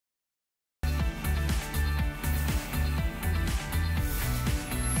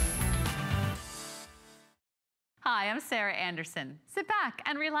Hi, I'm Sarah Anderson. Sit back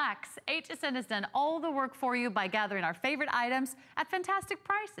and relax. HSN has done all the work for you by gathering our favorite items at fantastic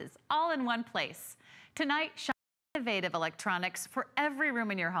prices, all in one place. Tonight, shop innovative electronics for every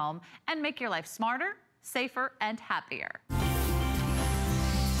room in your home and make your life smarter, safer, and happier.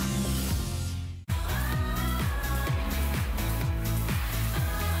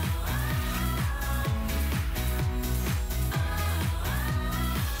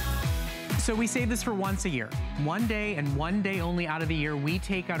 So we save this for once a year. One day and one day only out of the year, we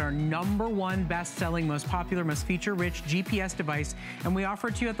take out our #1 best-selling, most popular, most feature-rich GPS device, and we offer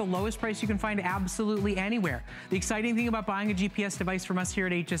it to you at the lowest price you can find absolutely anywhere. The exciting thing about buying a GPS device from us here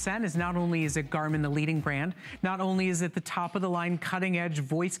at HSN is not only is it Garmin, the leading brand, not only is it the top-of-the-line, cutting-edge,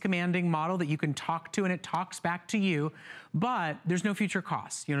 voice-commanding model that you can talk to and it talks back to you, but there's no future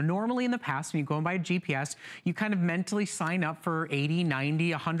costs. You know, normally in the past, when you go and buy a GPS, you kind of mentally sign up for $80,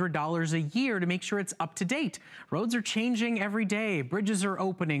 $90, $100 a year to make sure it's up to date. Roads are changing every day. Bridges are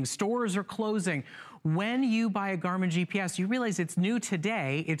opening. Stores are closing. When you buy a Garmin GPS, you realize it's new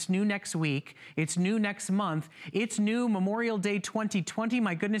today, it's new next week, it's new next month, it's new Memorial Day 2020.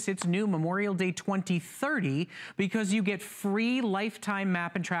 My goodness, it's new Memorial Day 2030 because you get free lifetime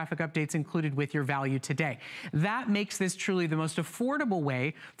map and traffic updates included with your value today. That makes this truly the most affordable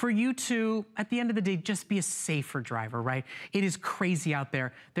way for you to, at the end of the day, just be a safer driver, right? It is crazy out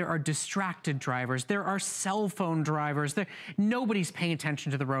there. There are distracted drivers. There are cell phone drivers. Nobody's paying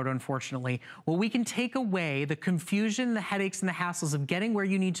attention to the road, unfortunately. Well, we can take away the confusion, the headaches, and the hassles of getting where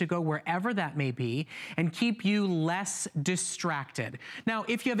you need to go, wherever that may be, and keep you less distracted. Now,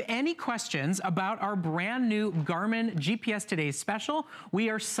 if you have any questions about our brand new Garmin GPS Today's Special, we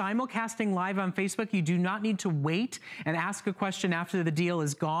are simulcasting live on Facebook. You do not need to wait and ask a question after the deal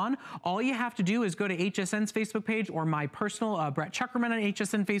is gone. All you have to do is go to HSN's Facebook page or my personal Brett Chuckerman on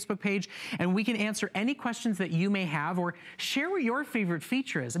HSN Facebook page, and we can answer any questions that you may have or share what your favorite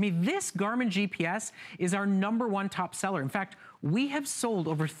feature is. I mean, this Garmin GPS is our #1 top seller. In fact, we have sold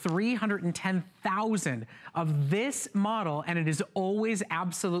over 310,000 of this model, and it is always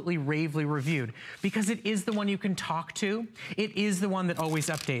absolutely ravely reviewed because it is the one you can talk to. It is the one that always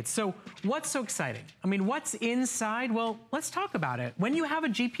updates. So what's so exciting? I mean, what's inside? Well, let's talk about it. When you have a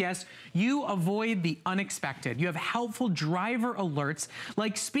GPS, you avoid the unexpected. You have helpful driver alerts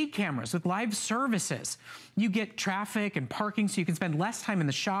like speed cameras with live services. You get traffic and parking so you can spend less time in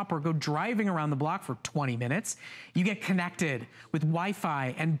the shop or go driving around the block for 20 minutes. You get connected with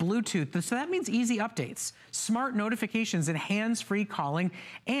Wi-Fi and Bluetooth. So that means easy updates, smart notifications, and hands-free calling.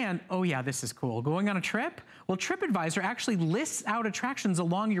 And, oh yeah, this is cool. Going on a trip? Well, TripAdvisor actually lists out attractions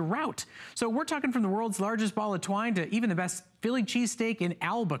along your route. So we're talking from the world's largest ball of twine to even the best Philly cheesesteak in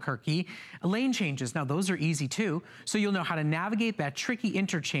Albuquerque. Lane changes, now those are easy too. So you'll know how to navigate that tricky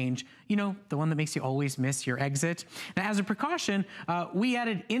interchange, you know, the one that makes you always miss your exit. Now, as a precaution, we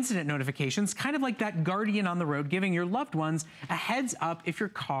added incident notifications, kind of like that guardian on the road, giving your loved ones a heads up if your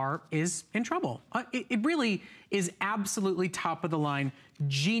car is in trouble. It really is absolutely top of the line,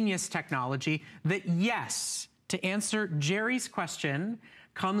 genius technology that, yes, to answer Jerry's question,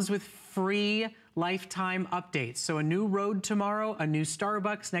 comes with free lifetime updates. So a new road tomorrow, a new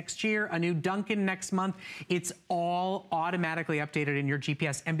Starbucks next year, a new Dunkin' next month. It's all automatically updated in your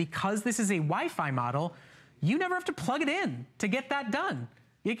GPS. And because this is a Wi-Fi model, you never have to plug it in to get that done.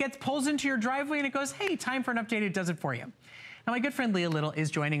 It pulls into your driveway and it goes, hey, time for an update. It does it for you. Now, my good friend Leah Little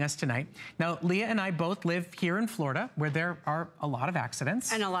is joining us tonight. Now, Leah and I both live here in Florida, where there are a lot of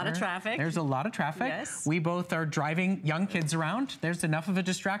accidents. And a lot of traffic. There's a lot of traffic. Yes. We both are driving young kids around. There's enough of a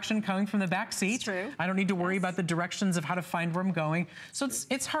distraction coming from the back seat. It's true. I don't need to worry about the directions of how to find where I'm going. So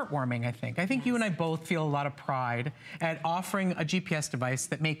it's heartwarming, I think. I think you and I both feel a lot of pride at offering a GPS device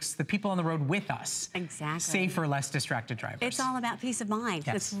that makes the people on the road with us safer, less distracted drivers. It's all about peace of mind.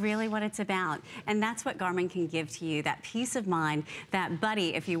 Yes. That's really what it's about. And that's what Garmin can give to you, that peace of mind, that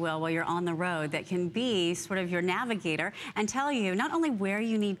buddy, if you will, while you're on the road that can be sort of your navigator and tell you not only where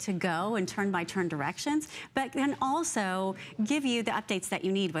you need to go in turn-by-turn directions, but can also give you the updates that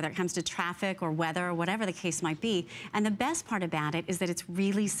you need, whether it comes to traffic or weather or whatever the case might be. And the best part about it is that it's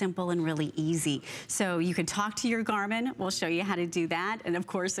really simple and really easy. So you can talk to your Garmin. We'll show you how to do that. And of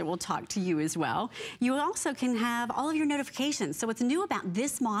course, it will talk to you as well. You also can have all of your notifications. So what's new about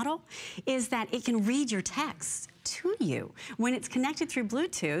this model is that it can read your texts to you. When it's connected through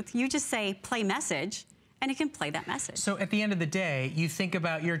Bluetooth, you just say play message and it can play that message. So at the end of the day, you think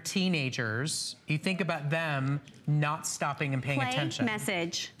about your teenagers, you think about them not stopping and paying attention. Play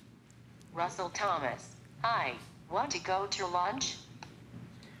message. Russell Thomas, hi, want to go to lunch?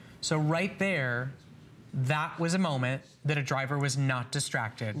 So right there, that was a moment that a driver was not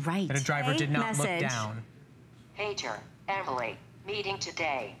distracted. Right. That a driver did not look down. Pager, Emily, meeting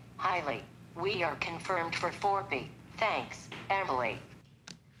today, highly. We are confirmed for 4P. Thanks, Emily.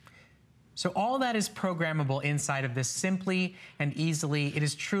 So all that is programmable inside of this simply and easily. It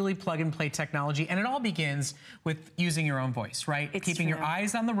is truly plug and play technology, and it all begins with using your own voice, right? It's keeping true. your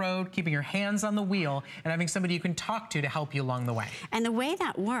eyes on the road, keeping your hands on the wheel, and having somebody you can talk to help you along the way. And the way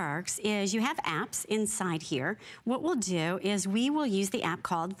that works is you have apps inside here. What we'll do is we will use the app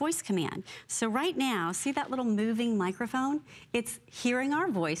called Voice Command. So right now, see that little moving microphone? It's hearing our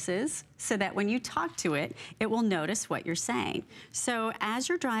voices so that when you talk to it, it will notice what you're saying. So as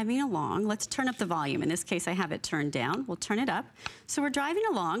you're driving along, let's turn up the volume. In this case, I have it turned down. We'll turn it up. So we're driving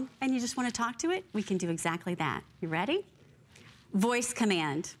along and you just want to talk to it, we can do exactly that. You ready? Voice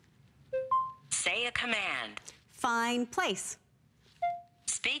command. Say a command. Find place.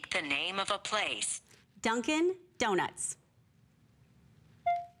 Speak the name of a place. Dunkin' Donuts.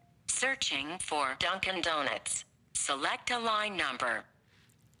 Searching for Dunkin' Donuts. Select a line number.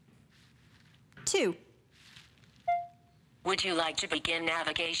 2. Would you like to begin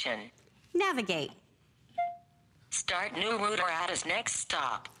navigation? Navigate. Start new route or add as next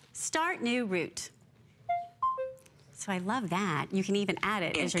stop. Start new route. So I love that. You can even add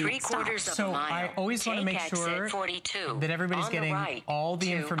it In as your next stop. 3/4 of a So mile, I always want to take make exit sure 42 that everybody's on the getting right all the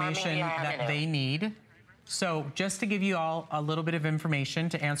to information Amelia that Avenue. they need. So just to give you all a little bit of information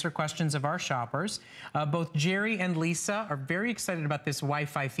to answer questions of our shoppers, both Jerry and Lisa are very excited about this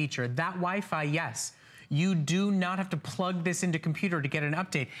Wi-Fi feature. That Wi-Fi, yes. You do not have to plug this into computer to get an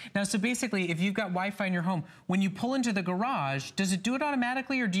update. Now, so basically, if you've got Wi-Fi in your home, when you pull into the garage, does it do it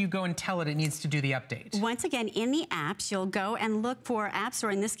automatically or do you go and tell it it needs to do the update? Once again, in the apps, you'll go and look for apps,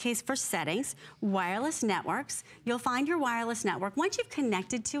 or in this case for settings, wireless networks. You'll find your wireless network. Once you've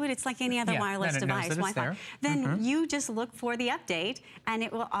connected to it, it's like any other Yeah, wireless then it knows device, that it's Wi-Fi. there. Then you just look for the update and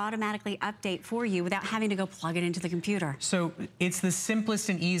it will automatically update for you without having to go plug it into the computer. So it's the simplest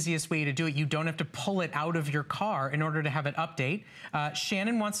and easiest way to do it. You don't have to pull it out of your car in order to have it update.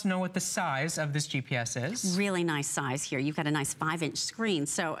 Shannon wants to know what the size of this GPS is. Really nice size here. You've got a nice 5-inch screen.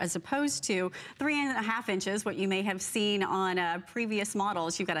 So as opposed to 3.5 inches, what you may have seen on previous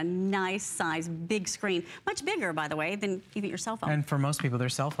models, you've got a nice size, big screen. Much bigger, by the way, than even your cell phone. And for most people, their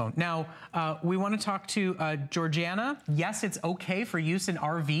cell phone. Now, we want to talk to Georgiana. Yes, it's okay for use in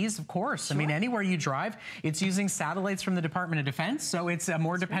RVs, of course. Sure. I mean, anywhere you drive, it's using satellites from the Department of Defense, so it's a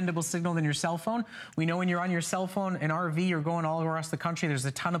more dependable signal than your cell phone. We know when you're on your cell phone, an RV, you're going all across the country, there's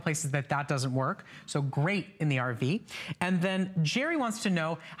a ton of places that doesn't work. So great in the RV. And then Jerry wants to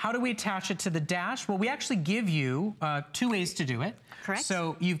know, how do we attach it to the dash? Well, we actually give you 2 ways to do it. Correct.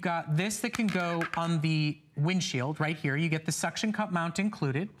 So you've got this that can go on the windshield right here. You get the suction cup mount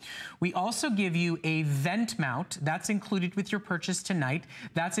included. We also give you a vent mount. That's included with your purchase tonight.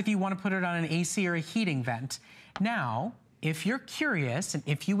 That's if you want to put it on an AC or a heating vent. Now, if you're curious and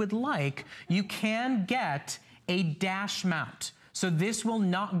if you would like, you can get a dash mount. So this will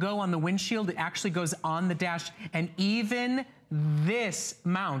not go on the windshield. It actually goes on the dash, and even this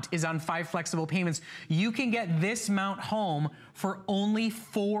mount is on 5 flexible payments. You can get this mount home for only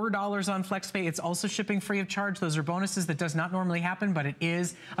 $4 on FlexPay. It's also shipping free of charge. Those are bonuses that does not normally happen, but it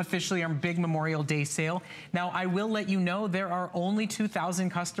is officially our big Memorial Day sale. Now, I will let you know there are only 2,000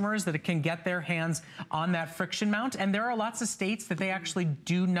 customers that can get their hands on that friction mount, and there are lots of states that they actually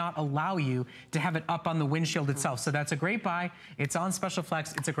do not allow you to have it up on the windshield itself. So that's a great buy. It's on Special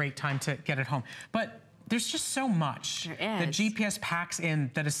Flex. It's a great time to get it home. But there's just so much that GPS packs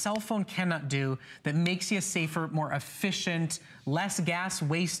in that a cell phone cannot do that makes you a safer, more efficient, less gas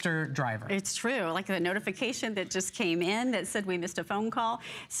waster driver. It's true, like the notification that just came in that said we missed a phone call.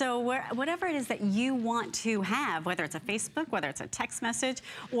 So whatever it is that you want to have, whether it's a Facebook, whether it's a text message,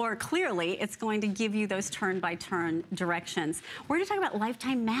 or clearly it's going to give you those turn-by-turn directions. We're going to talk about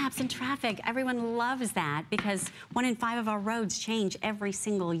lifetime maps and traffic. Everyone loves that because 1 in 5 of our roads change every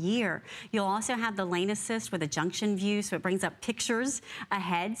single year. You'll also have the lane assist with a junction view, so it brings up pictures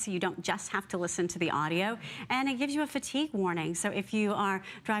ahead so you don't just have to listen to the audio. And it gives you a fatigue warning. So if you are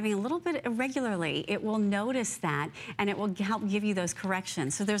driving a little bit irregularly, it will notice that and it will help give you those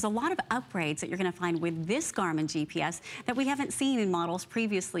corrections. So there's a lot of upgrades that you're going to find with this Garmin GPS that we haven't seen in models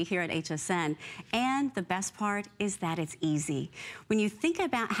previously here at HSN. And the best part is that it's easy. When you think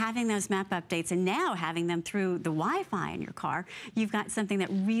about having those map updates and now having them through the Wi-Fi in your car, you've got something that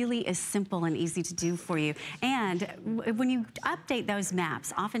really is simple and easy to do for for you. And when you update those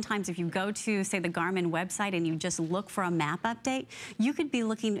maps, oftentimes if you go to, say, the Garmin website and you just look for a map update, you could be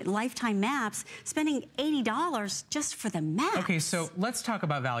looking at lifetime maps, spending $80 just for the maps. Okay, so let's talk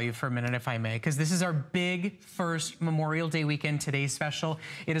about value for a minute, if I may, because this is our big first Memorial Day weekend Today's Special.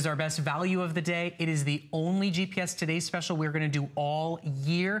 It is our best value of the day. It is the only GPS Today's Special we're going to do all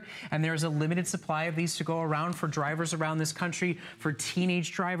year, and there's a limited supply of these to go around for drivers around this country, for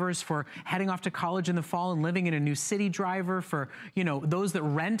teenage drivers, for heading off to college in the fall and living in a new city driver, for, you know, those that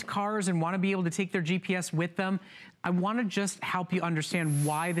rent cars and want to be able to take their GPS with them. I want to just help you understand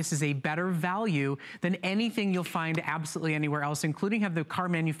why this is a better value than anything you'll find absolutely anywhere else, including have the car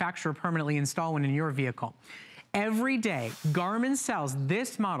manufacturer permanently install one in your vehicle. Every day, Garmin sells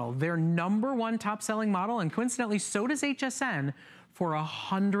this model, their #1 top-selling model, and coincidentally, so does HSN, for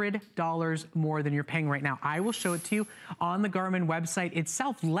 $100 more than you're paying right now. I will show it to you on the Garmin website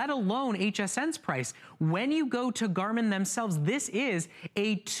itself, let alone HSN's price. When you go to Garmin themselves, this is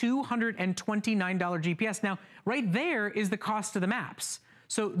a $229 GPS. Now, right there is the cost of the maps.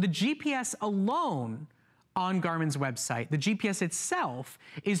 So the GPS alone on Garmin's website, the GPS itself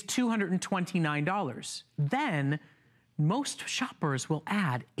is $229. Then most shoppers will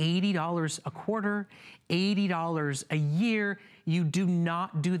add $80 a quarter, $80 a year. You do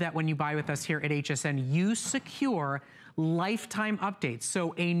not do that when you buy with us here at HSN. You secure lifetime updates.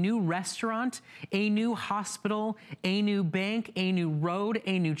 So a new restaurant, a new hospital, a new bank, a new road,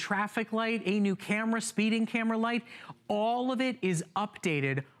 a new traffic light, a new camera, speeding camera light, all of it is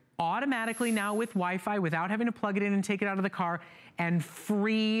updated automatically now with Wi-Fi without having to plug it in and take it out of the car, and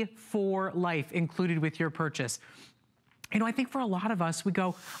free for life included with your purchase. You know, I think for a lot of us, we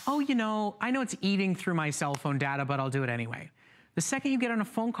go, oh, you know, I know it's eating through my cell phone data, but I'll do it anyway. The second you get on a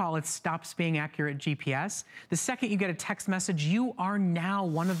phone call, it stops being accurate GPS. The second you get a text message, you are now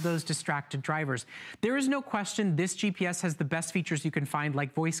one of those distracted drivers. There is no question this GPS has the best features you can find,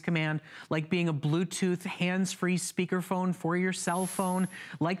 like voice command, like being a Bluetooth hands-free speakerphone for your cell phone,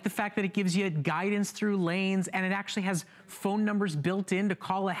 like the fact that it gives you guidance through lanes, and it actually has phone numbers built in to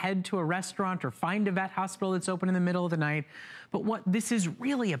call ahead to a restaurant or find a vet hospital that's open in the middle of the night. But what this is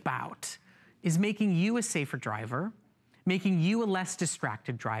really about is making you a safer driver, making you a less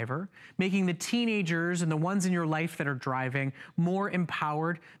distracted driver, making the teenagers and the ones in your life that are driving more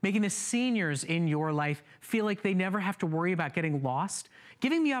empowered, making the seniors in your life feel like they never have to worry about getting lost,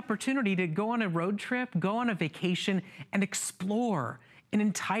 giving the opportunity to go on a road trip, go on a vacation, and explore an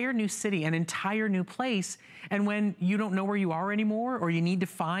entire new city, an entire new place. And when you don't know where you are anymore, or you need to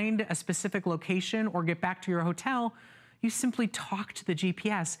find a specific location or get back to your hotel, you simply talk to the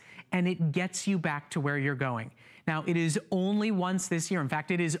GPS and it gets you back to where you're going. Now, it is only once this year. In fact,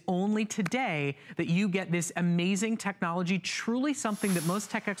 it is only today that you get this amazing technology, truly something that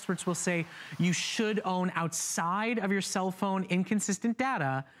most tech experts will say you should own outside of your cell phone inconsistent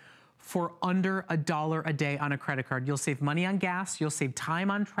data for under $1 a day on a credit card. You'll save money on gas. You'll save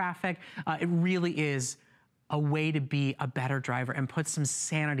time on traffic. It really is a way to be a better driver and put some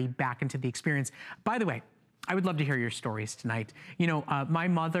sanity back into the experience. By the way, I would love to hear your stories tonight. You know, my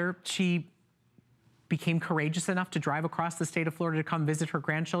mother, she became courageous enough to drive across the state of Florida to come visit her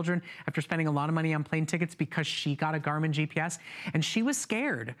grandchildren after spending a lot of money on plane tickets because she got a Garmin GPS, and she was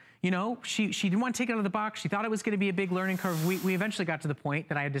scared. You know, she didn't want to take it out of the box. She thought it was going to be a big learning curve. We eventually got to the point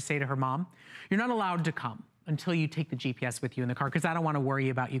that I had to say to her, Mom, you're not allowed to come until you take the GPS with you in the car, because I don't want to worry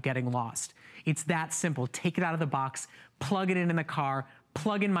about you getting lost. It's that simple. Take it out of the box, plug it in the car,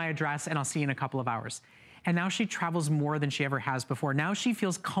 plug in my address, and I'll see you in a couple of hours. And now she travels more than she ever has before. Now she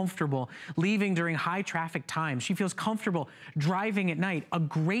feels comfortable leaving during high traffic times. She feels comfortable driving at night. A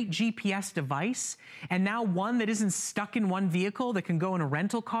great GPS device, and now one that isn't stuck in one vehicle, that can go in a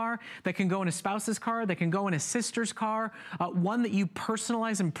rental car, that can go in a spouse's car, that can go in a sister's car, one that you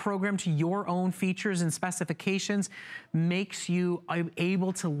personalize and program to your own features and specifications, makes you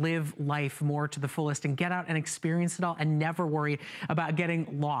able to live life more to the fullest and get out and experience it all and never worry about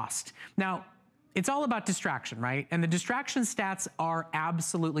getting lost. Now, it's all about distraction, right? And the distraction stats are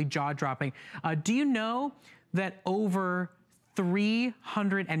absolutely jaw-dropping. Do you know that over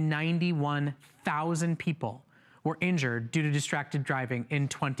 391,000 people were injured due to distracted driving in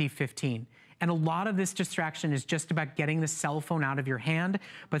 2015? And a lot of this distraction is just about getting the cell phone out of your hand,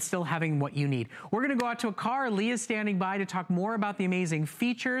 but still having what you need. We're gonna go out to a car. Leah's standing by to talk more about the amazing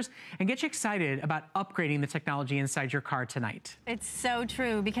features and get you excited about upgrading the technology inside your car tonight. It's so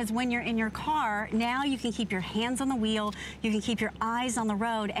true, because when you're in your car, now you can keep your hands on the wheel, you can keep your eyes on the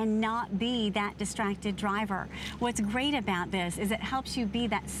road and not be that distracted driver. What's great about this is it helps you be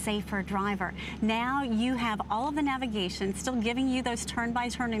that safer driver. Now you have all of the navigation still giving you those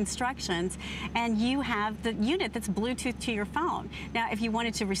turn-by-turn instructions, and you have the unit that's Bluetooth to your phone. Now, if you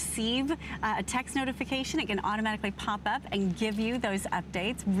wanted to receive a text notification, it can automatically pop up and give you those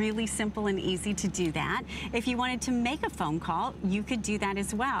updates. Really simple and easy to do that. If you wanted to make a phone call, you could do that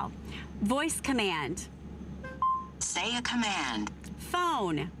as well. Voice command. Say a command.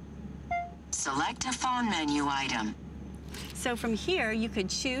 Phone. Select a phone menu item. So from here, you could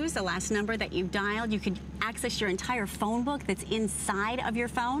choose the last number that you've dialed. You could access your entire phone book that's inside of your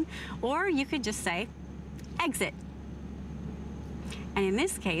phone, or you could just say, exit. And in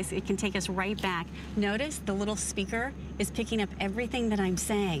this case, it can take us right back. Notice the little speaker is picking up everything that I'm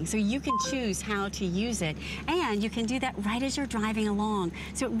saying. So you can choose how to use it. And you can do that right as you're driving along.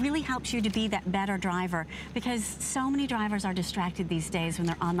 So it really helps you to be that better driver, because so many drivers are distracted these days when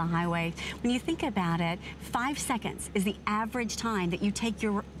they're on the highway. When you think about it, 5 seconds is the average time that you take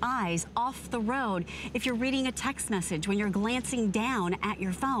your eyes off the road if you're reading a text message, when you're glancing down at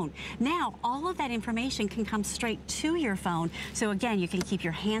your phone. Now, all of that information can come straight to your phone. So again, you can keep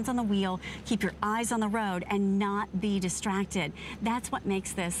your hands on the wheel, keep your eyes on the road, and not be distracted. That's what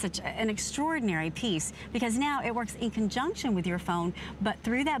makes this such an extraordinary piece, because now it works in conjunction with your phone, but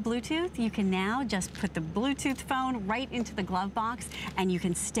through that Bluetooth, you can now just put the Bluetooth phone right into the glove box, and you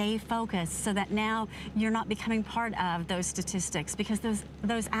can stay focused so that now you're not becoming part of those statistics, because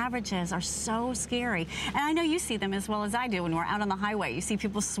those averages are so scary. And I know you see them as well as I do when we're out on the highway. You see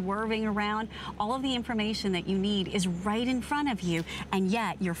people swerving around. All of the information that you need is right in front of you, and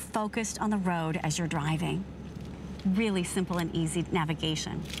yet you're focused on the road as you're driving. Really simple and easy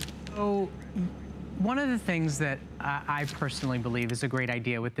navigation. So one of the things that I personally believe is a great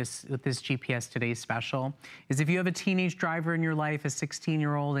idea with this GPS Today special is if you have a teenage driver in your life, a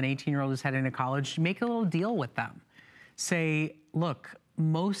 16-year-old, an 18-year-old who's heading to college, make a little deal with them. Say, look,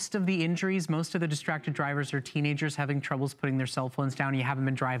 most of the injuries, most of the distracted drivers are teenagers having troubles putting their cell phones down. You haven't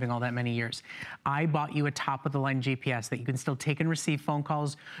been driving all that many years. I bought you a top-of-the-line GPS that you can still take and receive phone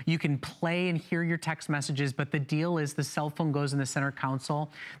calls. You can play and hear your text messages, but the deal is the cell phone goes in the center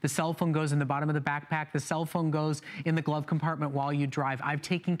console. The cell phone goes in the bottom of the backpack. The cell phone goes in the glove compartment while you drive. I've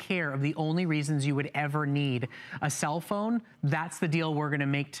taken care of the only reasons you would ever need a cell phone. That's the deal we're gonna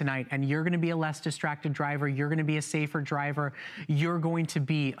make tonight, and you're gonna be a less distracted driver. You're gonna be a safer driver. You're going to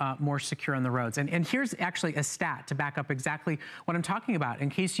be more secure on the roads. And here's actually a stat to back up exactly what I'm talking about. In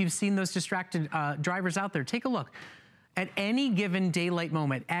case you've seen those distracted drivers out there, take a look. At any given daylight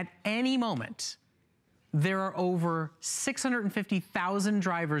moment, at any moment, there are over 650,000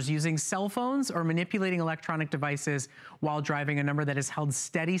 drivers using cell phones or manipulating electronic devices while driving, a number that has held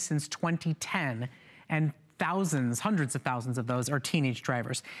steady since 2010. And thousands, hundreds of thousands of those are teenage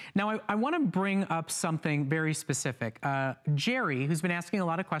drivers. Now, I want to bring up something very specific. Jerry, who's been asking a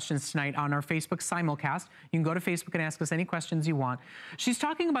lot of questions tonight on our Facebook simulcast, you can go to Facebook and ask us any questions you want. She's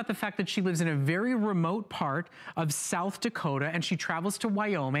talking about the fact that she lives in a very remote part of South Dakota, and she travels to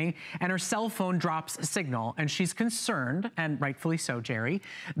Wyoming, and her cell phone drops a signal, and she's concerned, and rightfully so, Jerry,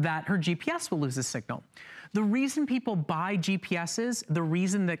 that her GPS will lose a signal. The reason people buy GPSs, the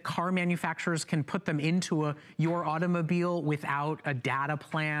reason that car manufacturers can put them into your automobile without a data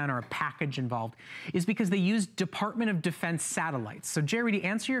plan or a package involved, is because they use Department of Defense satellites. So Jerry, to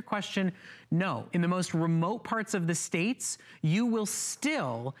answer your question, no. In the most remote parts of the states, you will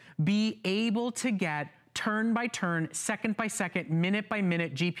still be able to get turn by turn, second by second, minute by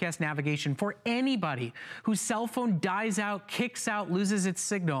minute GPS navigation for anybody whose cell phone dies out, kicks out, loses its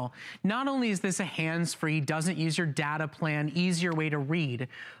signal. Not only is this a hands-free, doesn't use your data plan, easier way to read,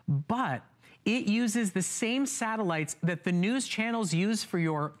 but it uses the same satellites that the news channels use for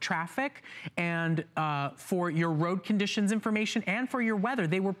your traffic and for your road conditions information and for your weather.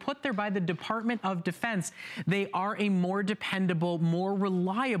 They were put there by the Department of Defense. They are a more dependable, more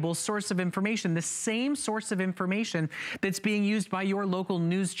reliable source of information, the same source of information that's being used by your local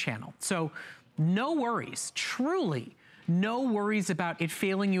news channel. So no worries, truly. No worries about it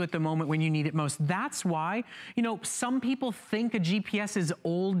failing you at the moment when you need it most. That's why, you know, some people think a GPS is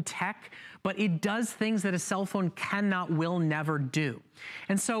old tech, but it does things that a cell phone cannot, will never do.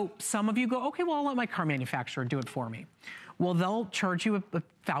 And so some of you go, okay, well, I'll let my car manufacturer do it for me. Well, they'll charge you $1,000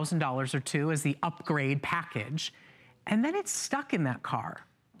 or $2,000 as the upgrade package, and then it's stuck in that car.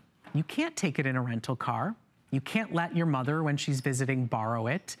 You can't take it in a rental car. You can't let your mother, when she's visiting, borrow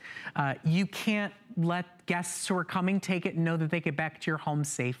it. You can't let guests who are coming take it and know that they get back to your home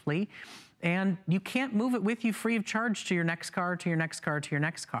safely. And you can't move it with you free of charge to your next car, to your next car, to your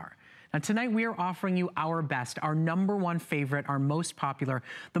next car. Now tonight we are offering you our best, our #1 favorite, our most popular,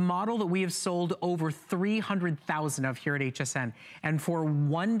 the model that we have sold over 300,000 of here at HSN. And for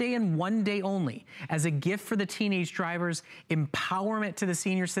one day and one day only, as a gift for the teenage drivers, empowerment to the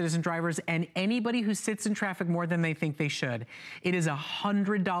senior citizen drivers, and anybody who sits in traffic more than they think they should, it is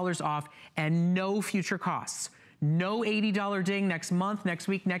 $100 off and no future costs. No $80 ding next month, next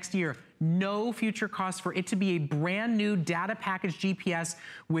week, next year. No future costs for it to be a brand new data package GPS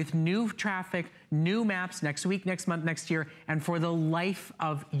with new traffic, new maps next week, next month, next year, and for the life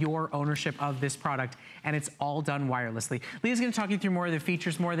of your ownership of this product. And it's all done wirelessly. Leah's gonna talk you through more of the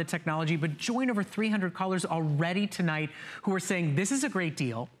features, more of the technology, but join over 300 callers already tonight who are saying, this is a great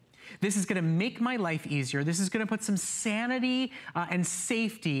deal. This is gonna make my life easier. This is gonna put some sanity and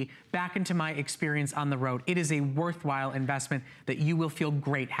safety back into my experience on the road. It is a worthwhile investment that you will feel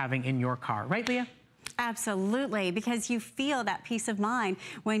great having in your car. Right, Leah? Absolutely, because you feel that peace of mind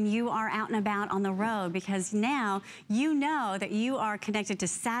when you are out and about on the road, because now you know that you are connected to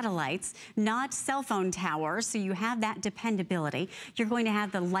satellites, not cell phone towers, so you have that dependability. You're going to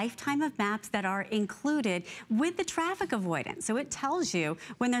have the lifetime of maps that are included with the traffic avoidance. So it tells you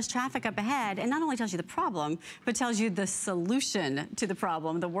when there's traffic up ahead, and not only tells you the problem, but tells you the solution to the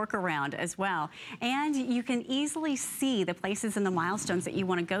problem, the workaround as well. And you can easily see the places and the milestones that you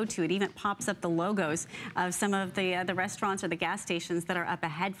want to go to. It even pops up the logos of some of the restaurants or the gas stations that are up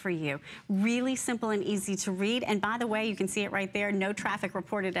ahead for you. Really simple and easy to read. And by the way, you can see it right there, no traffic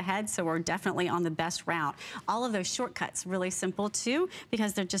reported ahead, so we're definitely on the best route. All of those shortcuts, really simple too,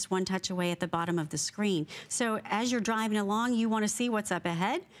 because they're just one touch away at the bottom of the screen. So as you're driving along, you want to see what's up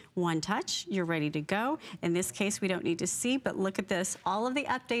ahead. One touch, you're ready to go. In this case, we don't need to see, but look at this. All of the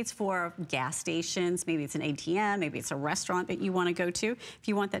updates for gas stations, maybe it's an ATM, maybe it's a restaurant that you want to go to. If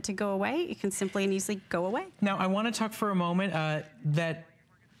you want that to go away, you can simply and easily go away. Now, I want to talk for a moment that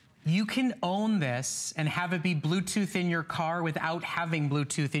you can own this and have it be Bluetooth in your car without having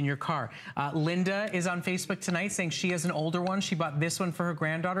Bluetooth in your car. Linda is on Facebook tonight saying she has an older one. She bought this one for her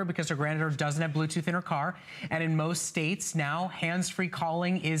granddaughter because her granddaughter doesn't have Bluetooth in her car. And in most states now, hands-free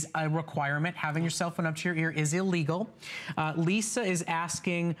calling is a requirement. Having your cell phone up to your ear is illegal. Lisa is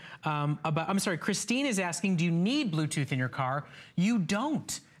asking Christine is asking, do you need Bluetooth in your car? You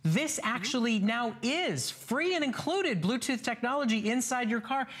don't. This actually now is free and included Bluetooth technology inside your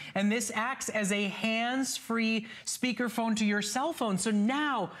car, and this acts as a hands-free speakerphone to your cell phone. So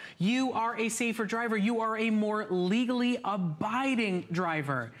now you are a safer driver. You are a more legally abiding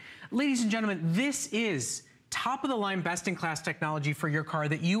driver. Ladies and gentlemen, this is top-of-the-line, best-in-class technology for your car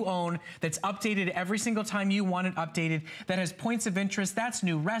that you own, that's updated every single time you want it updated, that has points of interest. That's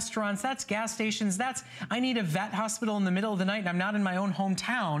new restaurants, that's gas stations, that's I need a vet hospital in the middle of the night and I'm not in my own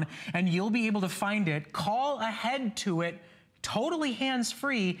hometown, and you'll be able to find it, call ahead to it, totally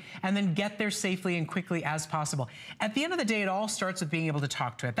hands-free, and then get there safely and quickly as possible. At the end of the day, it all starts with being able to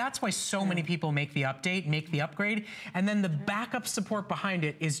talk to it. That's why so many people make the update, make the upgrade, and then the backup support behind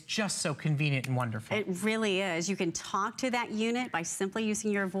it is just so convenient and wonderful. It really is. You can talk to that unit by simply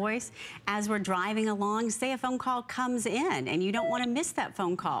using your voice. As we're driving along, say a phone call comes in and you don't want to miss that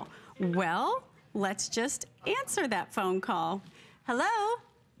phone call. Well, let's just answer that phone call. Hello?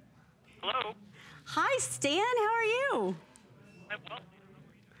 Hello. Hi, Stan. How are you?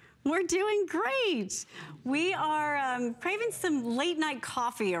 We're doing great. We are craving some late night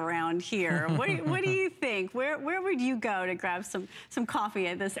coffee around here. What do you think? Where would you go to grab some coffee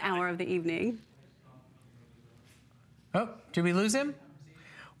at this hour of the evening? Oh, did we lose him?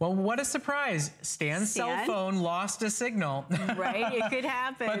 Well, what a surprise. Stan's cell phone lost a signal. Right, it could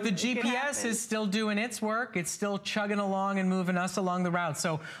happen. But the GPS is still doing its work. It's still chugging along and moving us along the route.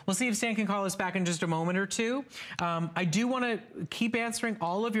 So we'll see if Stan can call us back in just a moment or two. I do want to keep answering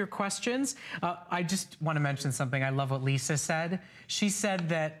all of your questions. I just want to mention something. I love what Lisa said. She said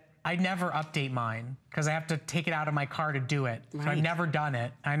that I never update mine because I have to take it out of my car to do it. Right. So I've never done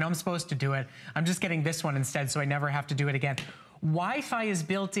it. I know I'm supposed to do it. I'm just getting this one instead, so I never have to do it again. Wi-Fi is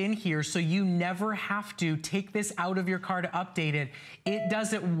built in here, so you never have to take this out of your car to update it. It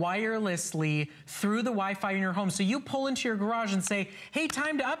does it wirelessly through the Wi-Fi in your home. So you pull into your garage and say, hey,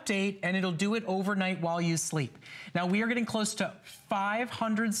 time to update, and it'll do it overnight while you sleep. Now, we are getting close to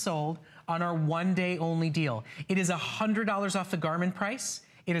 500 sold on our one-day only deal. It is $100 off the Garmin price.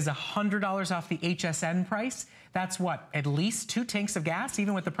 It is $100 off the HSN price. That's what, at least 2 tanks of gas,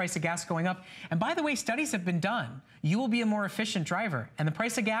 even with the price of gas going up. And by the way, studies have been done. You will be a more efficient driver. And the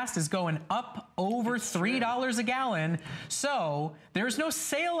price of gas is going up over $3 a gallon. So there's no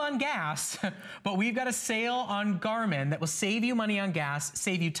sale on gas, but we've got a sale on Garmin that will save you money on gas,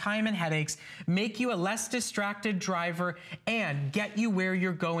 save you time and headaches, make you a less distracted driver, and get you where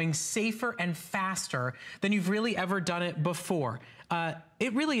you're going safer and faster than you've really ever done it before.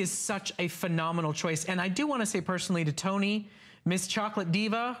 It really is such a phenomenal choice. And I do want to say personally to Tony, Miss Chocolate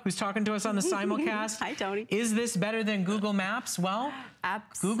Diva, who's talking to us on the simulcast. Hi, Tony. Is this better than Google Maps? Well,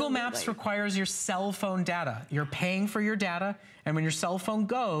 absolutely. Google Maps requires your cell phone data. You're paying for your data, and when your cell phone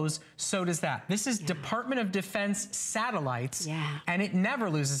goes, so does that. This is Department of Defense satellites, and it never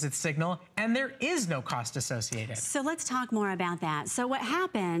loses its signal, and there is no cost associated. So let's talk more about that. So what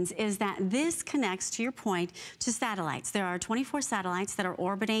happens is that this connects, to your point, to satellites. There are 24 satellites that are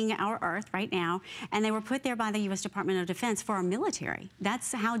orbiting our Earth right now, and they were put there by the U.S. Department of Defense for our military.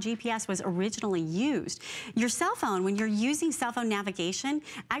 That's how GPS was originally used. Your cell phone, when you're using cell phone navigation,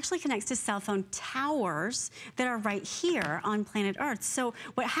 actually connects to cell phone towers that are right here on planet Earth. So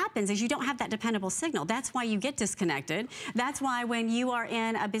what happens is you don't have that dependable signal. That's why you get disconnected. That's why when you are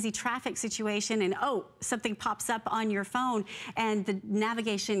in a busy traffic situation and, oh, something pops up on your phone and the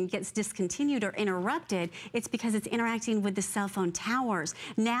navigation gets discontinued or interrupted, it's because it's interacting with the cell phone towers.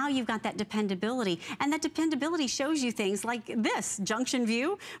 Now you've got that dependability, and that dependability shows you things like this, junction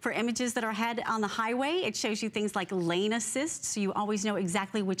view for images that are ahead on the highway. It shows you things like lane assist, so you always know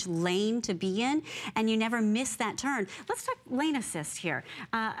exactly which lane to be in, and you never miss that turn. Let's talk lane assist here.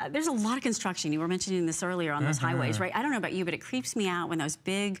 There's a lot of construction. You were mentioning this earlier on those highways, right? I don't know about you, but it creeps me out when those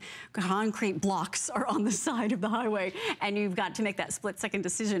big concrete blocks are on the side of the highway, and you've got to make that split-second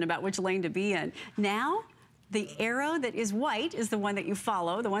decision about which lane to be in. Now, the arrow that is white is the one that you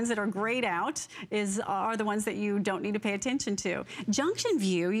follow. The ones that are grayed out are the ones that you don't need to pay attention to. Junction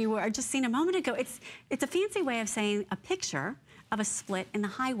view, you were just seeing a moment ago, it's a fancy way of saying a picture of a split in the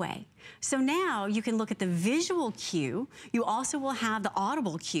highway. So now you can look at the visual cue. You also will have the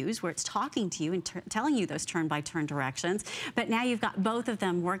audible cues where it's talking to you and telling you those turn-by-turn directions. But now you've got both of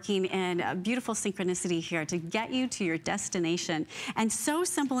them working in a beautiful synchronicity here to get you to your destination. And so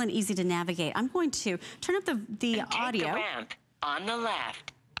simple and easy to navigate. I'm going to turn up the audio. Take the ramp on the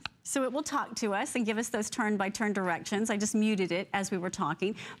left. So it will talk to us and give us those turn-by-turn directions. I just muted it as we were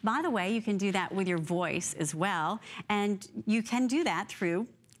talking. By the way, you can do that with your voice as well. And you can do that through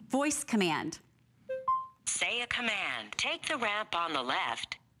voice command. Say a command. Take the ramp on the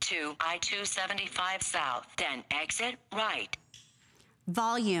left to I-275 South, then exit right.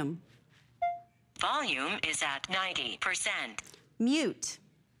 Volume. Volume is at 90%. Mute.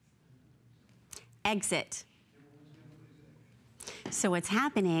 Exit. So what's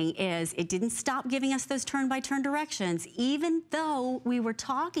happening is it didn't stop giving us those turn-by-turn directions, even though we were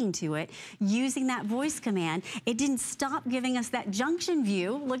talking to it using that voice command. It didn't stop giving us that junction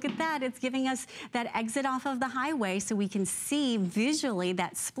view. Look at that. It's giving us that exit off of the highway so we can see visually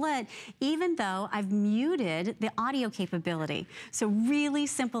that split, even though I've muted the audio capability. So really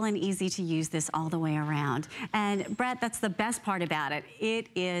simple and easy to use this all the way around. And Brett, that's the best part about it. It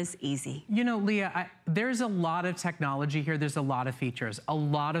is easy. You know, Leah, there's a lot of technology here. There's a lot of features. A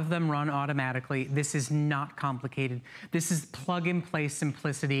lot of them run automatically. This is not complicated. This is plug-and-play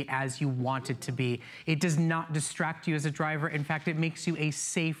simplicity as you want it to be. It does not distract you as a driver. In fact, it makes you a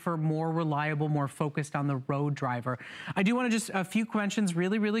safer, more reliable, more focused on the road driver. I do want to just a few questions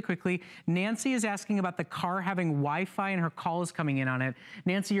really, really quickly. Nancy is asking about the car having Wi-Fi and her call is coming in on it.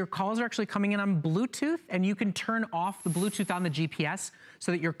 Nancy, your calls are actually coming in on Bluetooth, and you can turn off the Bluetooth on the GPS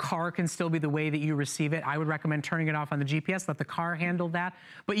so that your car can still be the way that you receive it. I would recommend turning it off on the GPS, let the car handle that.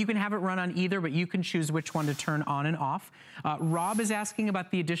 But you can have it run on either, but you can choose which one to turn on and off. Rob is asking about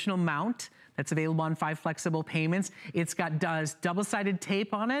the additional mount that's available on 5 flexible payments. It's got double-sided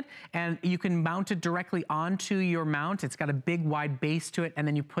tape on it, and you can mount it directly onto your mount. It's got a big, wide base to it, and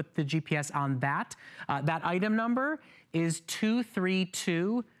then you put the GPS on that. That item number is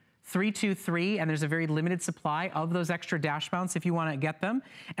 232323, and there's a very limited supply of those extra dash mounts if you want to get them.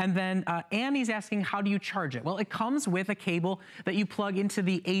 And then Annie's asking, how do you charge it? Well, it comes with a cable that you plug into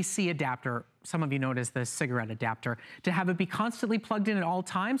the AC adapter. Some of you know it as the cigarette adapter, to have it be constantly plugged in at all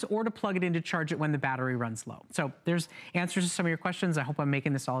times, or to plug it in to charge it when the battery runs low. So there's answers to some of your questions. I hope I'm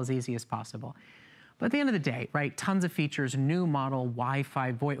making this all as easy as possible. But at the end of the day, right, tons of features, new model,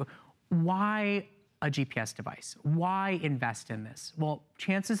 Wi-Fi, voice. Why a GPS device? Why invest in this? Well,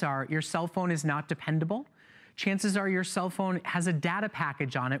 chances are your cell phone is not dependable. chances are your cell phone has a data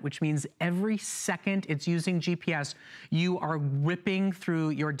package on it, which means every second it's using GPS, you are ripping through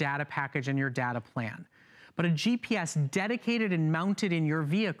your data package and your data plan. But a GPS dedicated and mounted in your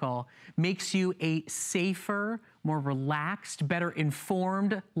vehicle makes you a safer, more relaxed, better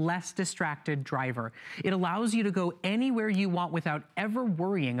informed, less distracted driver. It allows you to go anywhere you want without ever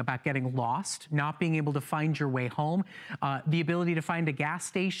worrying about getting lost, not being able to find your way home, the ability to find a gas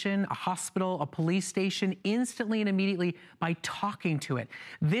station, a hospital, a police station instantly and immediately by talking to it.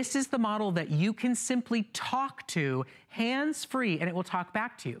 This is the model that you can simply talk to hands-free and it will talk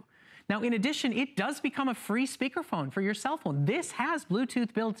back to you. Now, in addition, it does become a free speakerphone for your cell phone. This has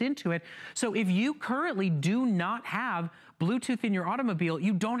Bluetooth built into it. So if you currently do not have Bluetooth in your automobile,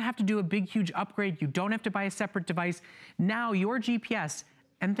 you don't have to do a big, huge upgrade. You don't have to buy a separate device. Now your GPS,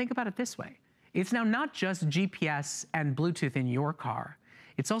 and think about it this way, it's now not just GPS and Bluetooth in your car.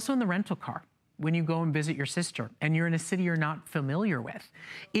 It's also in the rental car when you go and visit your sister and you're in a city you're not familiar with.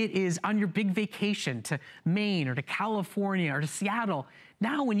 It is on your big vacation to Maine or to California or to Seattle.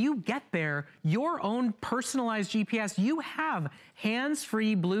 Now, when you get there, your own personalized GPS, you have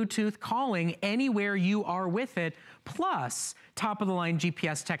hands-free Bluetooth calling anywhere you are with it, plus top-of-the-line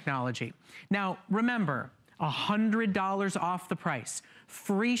GPS technology. Now, remember, $100 off the price,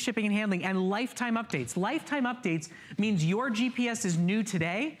 free shipping and handling, and lifetime updates. Lifetime updates means your GPS is new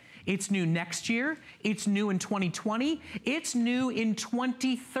today, it's new next year, it's new in 2020, it's new in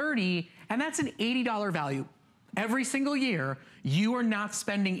 2030, and that's an $80 value. Every single year, you are not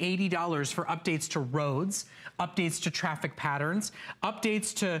spending $80 for updates to roads, updates to traffic patterns,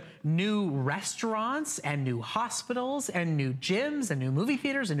 updates to new restaurants and new hospitals and new gyms and new movie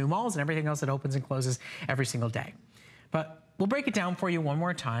theaters and new malls and everything else that opens and closes every single day. But we'll break it down for you one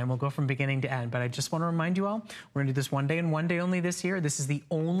more time. We'll go from beginning to end, but I just want to remind you all, we're gonna do this one day and one day only this year. This is the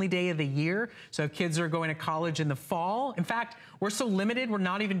only day of the year. So if kids are going to college in the fall, in fact, we're so limited, we're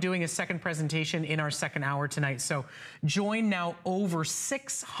not even doing a second presentation in our second hour tonight. So join now over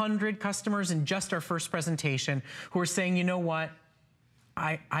 600 customers in just our first presentation who are saying, you know what?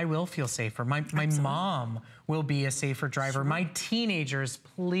 I will feel safer. My mom will be a safer driver. Sure. My teenagers,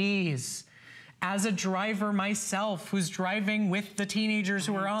 please. As a driver myself who's driving with the teenagers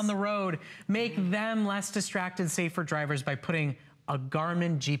who are on the road, make them less distracted, safer drivers by putting a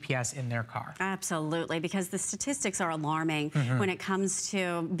Garmin GPS in their car. Absolutely, because the statistics are alarming when it comes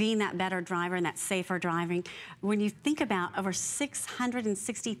to being that better driver and that safer driving. When you think about over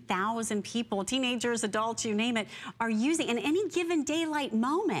 660,000 people, teenagers, adults, you name it, are using in any given daylight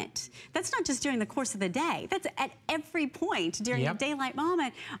moment. That's not just during the course of the day. That's at every point during a daylight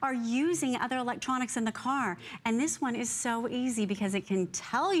moment are using other electronics in the car. And this one is so easy because it can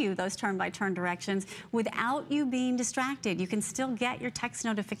tell you those turn-by-turn directions without you being distracted. You can still get your text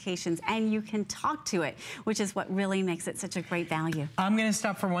notifications and you can talk to it, which is what really makes it such a great value. I'm going to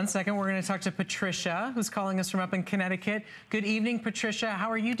stop for 1 second. We're going to talk to Patricia, who's calling us from up in Connecticut. Good evening, Patricia.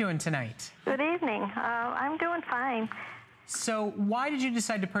 How are you doing tonight? Good evening. I'm doing fine. So why did you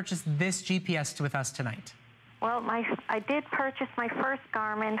decide to purchase this GPS with us tonight? Well, I did purchase my first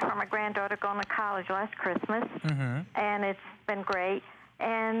Garmin for my granddaughter going to college last Christmas, and it's been great.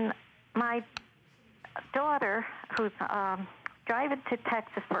 And my daughter, who's driving to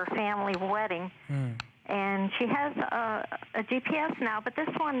Texas for a family wedding, and she has a GPS now, but this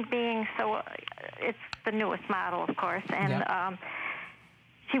one being it's the newest model, of course, and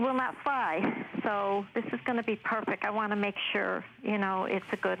she will not fly. So this is going to be perfect. I want to make sure, you know, it's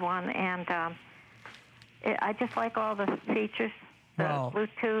a good one, and I just like all the features. The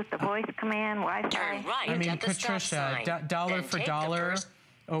Bluetooth, the voice command, Wi-Fi. Turn right I mean, at the Patricia, stop sign. dollar for dollar,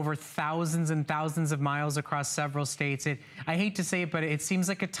 over thousands and thousands of miles across several states. I hate to say it, but it seems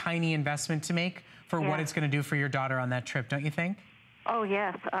like a tiny investment to make for what it's going to do for your daughter on that trip, don't you think? Oh,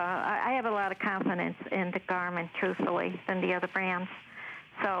 yes. I have a lot of confidence in the Garmin, truthfully, than the other brands.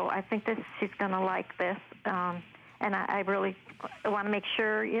 So I think she's going to like this. And I really want to make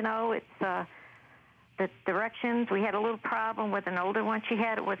sure, you know, it's the directions. We had a little problem with an older one she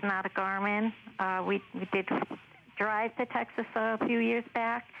had. It was not a Garmin. We did drive to Texas a few years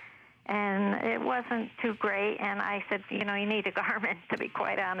back, and it wasn't too great. And I said, you know, you need a Garmin, to be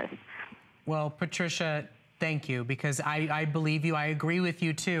quite honest. Well, Patricia, thank you, because I believe you. I agree with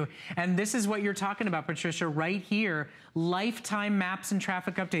you, too. And this is what you're talking about, Patricia, right here. Lifetime maps and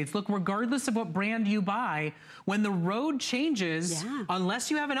traffic updates. Look, regardless of what brand you buy, when the road changes,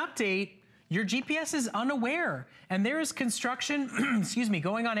 unless you have an update, your GPS is unaware. And there is construction, excuse me,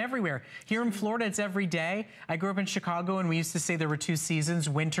 going on everywhere. Here in Florida, it's every day. I grew up in Chicago, and we used to say there were 2 seasons,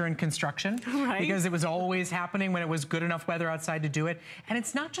 winter and construction. Right. Because it was always happening when it was good enough weather outside to do it. And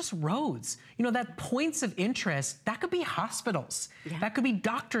it's not just roads. You know, that points of interest, that could be hospitals. Yeah. That could be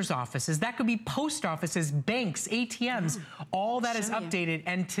doctor's offices. That could be post offices, banks, ATMs. All that is updated.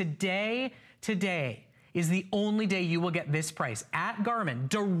 And today is the only day you will get this price at Garmin,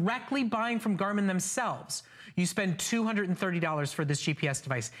 directly buying from Garmin themselves. You spend $230 for this GPS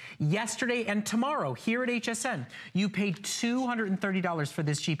device. Yesterday and tomorrow, here at HSN, you paid $230 for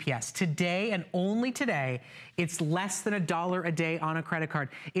this GPS. Today, and only today, it's less than $1 a day on a credit card.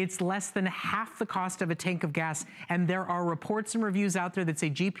 It's less than half the cost of a tank of gas. And there are reports and reviews out there that say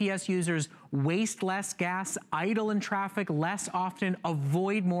GPS users waste less gas, idle in traffic less often,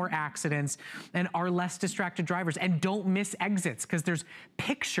 avoid more accidents, and are less distracted drivers. And don't miss exits, because there's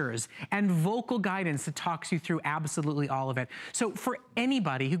pictures and vocal guidance that talks you through absolutely all of it. So for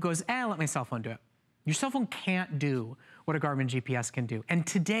anybody who goes, let my cell phone do it. Your cell phone can't do what a Garmin GPS can do. And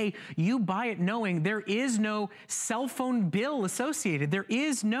today, you buy it knowing there is no cell phone bill associated. There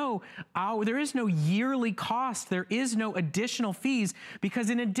is no yearly cost. There is no additional fees,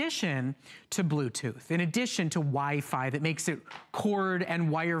 because in addition to Bluetooth, in addition to Wi-Fi that makes it cord and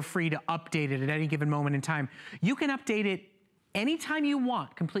wire-free to update it at any given moment in time, you can update it anytime you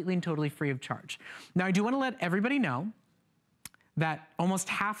want, completely and totally free of charge. Now, I do want to let everybody know that almost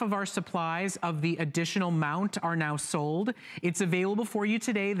half of our supplies of the additional mount are now sold. It's available for you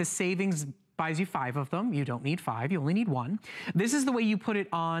today. The savings buys you 5 of them. You don't need 5, you only need 1. This is the way you put it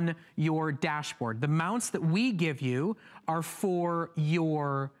on your dashboard. The mounts that we give you are for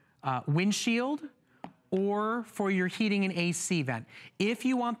your windshield or for your heating and AC vent. If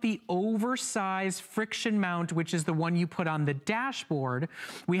you want the oversized friction mount, which is the one you put on the dashboard,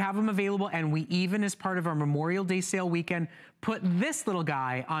 we have them available, and we even, as part of our Memorial Day sale weekend, put this little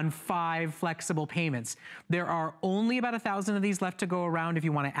guy on 5 flexible payments. There are only about 1,000 of these left to go around. If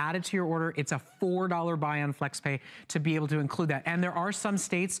you want to add it to your order, it's a $4 buy on FlexPay to be able to include that. And there are some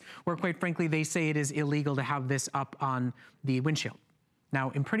states where, quite frankly, they say it is illegal to have this up on the windshield. Now,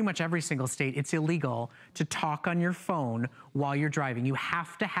 in pretty much every single state, it's illegal to talk on your phone while you're driving. You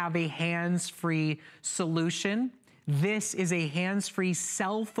have to have a hands-free solution. This is a hands-free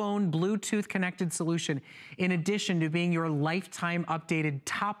cell phone Bluetooth connected solution, in addition to being your lifetime updated,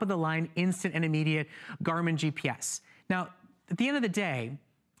 top-of-the-line, instant and immediate Garmin GPS. Now, at the end of the day,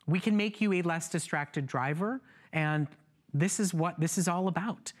 we can make you a less distracted driver, and this is what this is all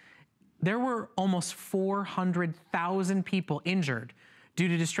about. There were almost 400,000 people injured due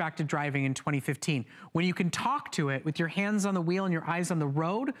to distracted driving in 2015. When you can talk to it with your hands on the wheel and your eyes on the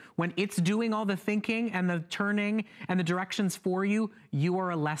road, when it's doing all the thinking and the turning and the directions for you, you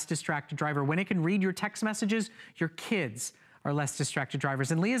are a less distracted driver. When it can read your text messages, your kids are less distracted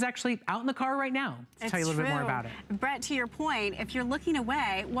drivers. And Leah's actually out in the car right now to tell you a little bit more about it. Brett, to your point, if you're looking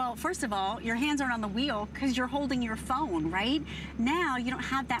away, well, first of all, your hands aren't on the wheel because you're holding your phone, right? Now you don't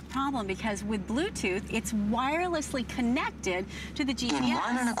have that problem because with Bluetooth, it's wirelessly connected to the GPS.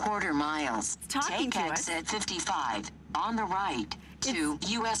 In 1¼ miles, Talking take to us. exit 55 on the right to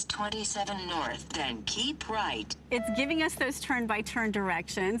US 27 North, then keep right. It's giving us those turn-by-turn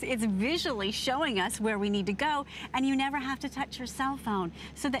directions. It's visually showing us where we need to go, and you never have to touch your cell phone,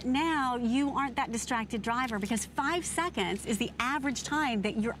 so that now you aren't that distracted driver, because 5 seconds is the average time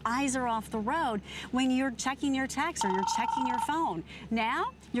that your eyes are off the road when you're checking your text or you're checking your phone. Now,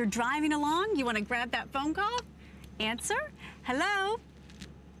 you're driving along, you want to grab that phone call, answer, hello?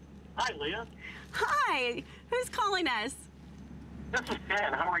 Hi, Leah. Hi, who's calling us? This is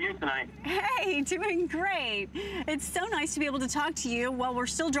Ken. How are you tonight? Hey, doing great. It's so nice to be able to talk to you while we're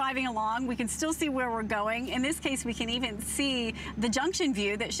still driving along. We can still see where we're going. In this case, we can even see the junction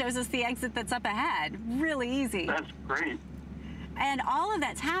view that shows us the exit that's up ahead. Really easy. That's great. And all of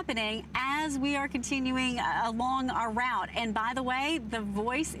that's happening as we are continuing along our route. And by the way, the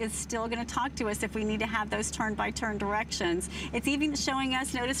voice is still going to talk to us if we need to have those turn-by-turn directions. It's even showing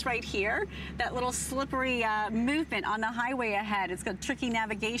us, notice right here, that little slippery movement on the highway ahead. It's got tricky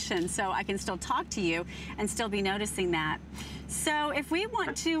navigation, so I can still talk to you and still be noticing that. So if we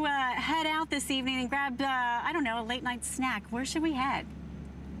want to head out this evening and grab, I don't know, a late-night snack, where should we head?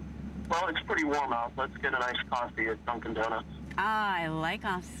 Well, it's pretty warm out. Let's get a nice coffee at Dunkin' Donuts. I like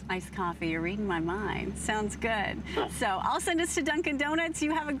iced coffee. You're reading my mind. Sounds good. So I'll send us to Dunkin' Donuts.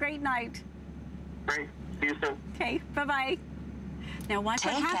 You have a great night. Great. See you soon. Okay, bye-bye. Now watch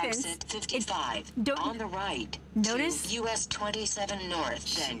what happens. Take exit 55 on the right notice to US 27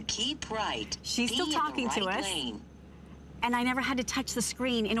 North, then keep right. She's still Be in the talking to right us. lane. and I never had to touch the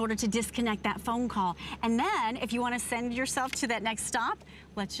screen in order to disconnect that phone call. And then, if you want to send yourself to that next stop,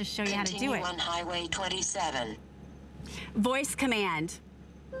 let's just show you how to do it. Continue on Highway 27. Voice command.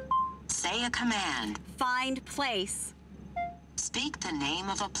 Say a command. Find place. Speak the name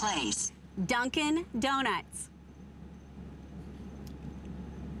of a place. Dunkin' Donuts.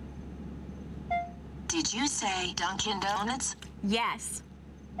 Did you say Dunkin' Donuts? Yes.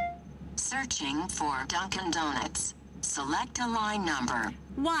 Searching for Dunkin' Donuts. Select a line number.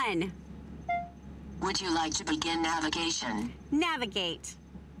 1. Would you like to begin navigation? Navigate.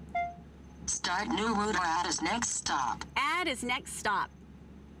 Start new route or add as next stop. Add as next stop.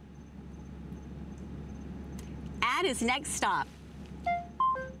 Add as next stop.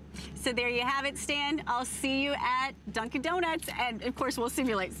 So there you have it, Stan. I'll see you at Dunkin' Donuts, and of course we'll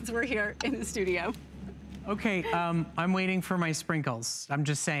simulate since we're here in the studio. Okay, I'm waiting for my sprinkles. I'm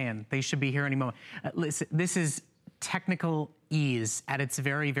just saying, they should be here any moment. Listen, this is technical ease at its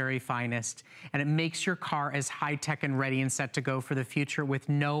very, very finest, and it makes your car as high-tech and ready and set to go for the future with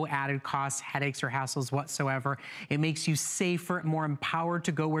no added costs, headaches, or hassles whatsoever. It makes you safer, more empowered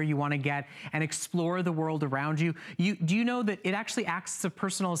to go where you want to get and explore the world around you. Do you know that it actually acts as a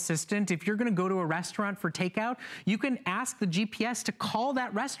personal assistant? If you're going to go to a restaurant for takeout, you can ask the GPS to call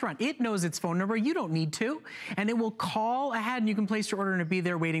that restaurant. It knows its phone number. You don't need to, and it will call ahead, and you can place your order and it'll be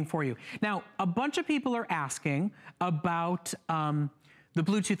there waiting for you. Now, a bunch of people are asking about the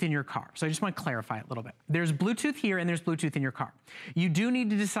Bluetooth in your car. So I just want to clarify it a little bit. There's Bluetooth here and there's Bluetooth in your car. You do need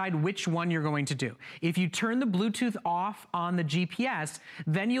to decide which one you're going to do. If you turn the Bluetooth off on the GPS,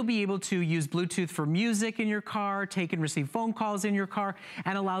 then you'll be able to use Bluetooth for music in your car, take and receive phone calls in your car,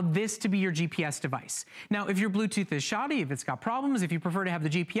 and allow this to be your GPS device. Now, if your Bluetooth is shoddy, if it's got problems, if you prefer to have the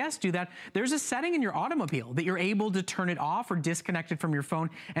GPS do that, there's a setting in your automobile that you're able to turn it off or disconnect it from your phone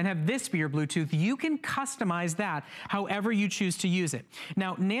and have this be your Bluetooth. You can customize that however you choose to use it.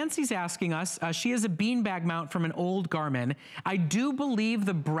 Now, Nancy's asking us, she has a beanbag mount from an old Garmin. I do believe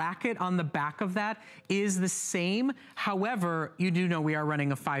the bracket on the back of that is the same. However, you do know we are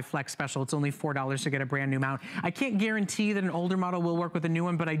running a 5 Flex special. It's only $4 to get a brand new mount. I can't guarantee that an older model will work with a new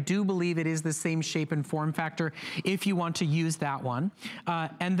one, but I do believe it is the same shape and form factor if you want to use that one.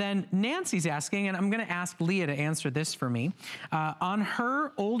 And then Nancy's asking, and I'm gonna ask Leah to answer this for me. On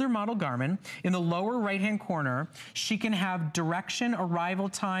her older model Garmin, in the lower right-hand corner, she can have direction, arrival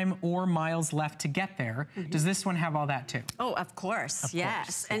time, or miles left to get there. Does this one have all that too? Oh, of course, yes.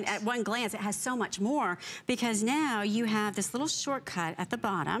 Yes. And at one glance, it has so much more because now you have this little shortcut at the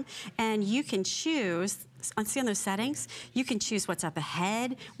bottom and you can choose, see on those settings, you can choose what's up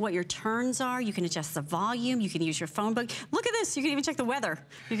ahead, what your turns are, you can adjust the volume, you can use your phone book. Look at this, you can even check the weather.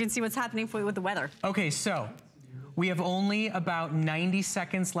 You can see what's happening for you with the weather. Okay, so we have only about 90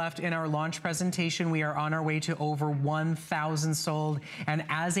 seconds left in our launch presentation. We are on our way to over 1,000 sold. And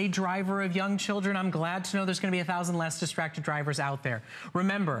as a driver of young children, I'm glad to know there's gonna be 1,000 less distracted drivers out there.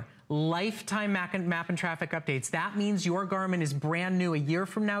 Remember, lifetime map and traffic updates. That means your Garmin is brand new a year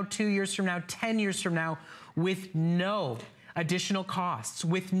from now, 2 years from now, 10 years from now, with no additional costs,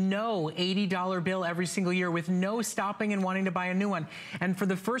 with no $80 bill every single year, with no stopping and wanting to buy a new one. And for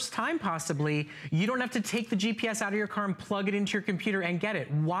the first time, possibly, you don't have to take the GPS out of your car and plug it into your computer and get it.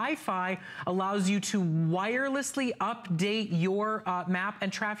 Wi-Fi allows you to wirelessly update your map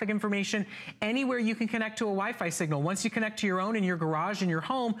and traffic information anywhere you can connect to a Wi-Fi signal. Once you connect to your own in your garage, in your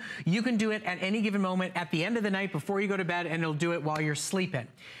home, you can do it at any given moment at the end of the night before you go to bed, and it'll do it while you're sleeping.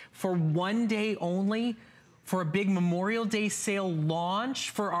 For one day only, for a big Memorial Day sale launch,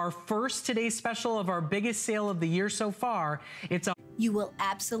 for our first Today special of our biggest sale of the year so far, it's a... You will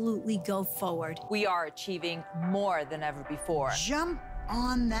absolutely go forward. We are achieving more than ever before. Jump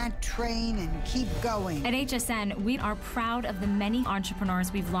on that train and keep going. At HSN, we are proud of the many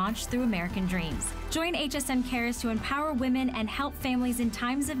entrepreneurs we've launched through American Dreams. Join HSN Cares to empower women and help families in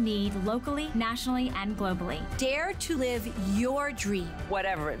times of need locally, nationally, and globally. Dare to live your dream.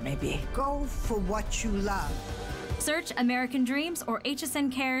 Whatever it may be. Go for what you love. Search American Dreams or HSN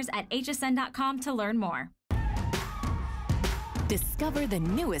Cares at hsn.com to learn more. Discover the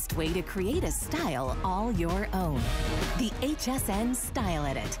newest way to create a style all your own. The HSN Style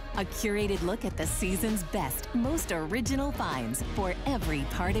Edit, a curated look at the season's best, most original finds for every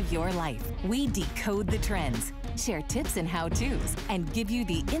part of your life. We decode the trends, share tips and how-tos, and give you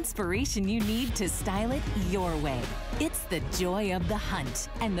the inspiration you need to style it your way. It's the joy of the hunt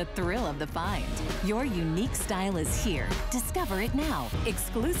and the thrill of the find. Your unique style is here. Discover it now,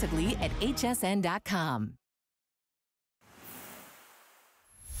 exclusively at hsn.com.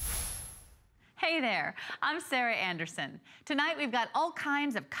 Hey, Hey there, I'm Sarah Anderson. Tonight we've got all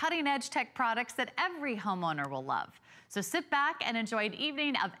kinds of cutting-edge tech products that every homeowner will love. So sit back and enjoy an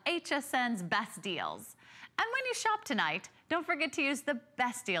evening of HSN's best deals. And when you shop tonight, don't forget to use the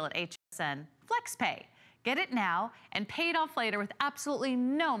best deal at HSN, FlexPay. Get it now and pay it off later with absolutely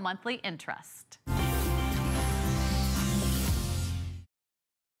no monthly interest.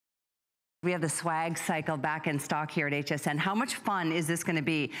 We have the swag cycle back in stock here at HSN. How much fun is this gonna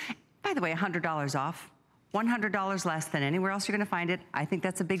be? By the way, $100 off. $100 less than anywhere else you're gonna find it. I think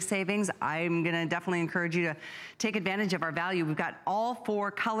that's a big savings. I'm gonna definitely encourage you to take advantage of our value. We've got all 4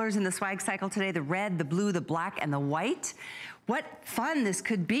 colors in the swag cycle today, the red, the blue, the black, and the white. What fun this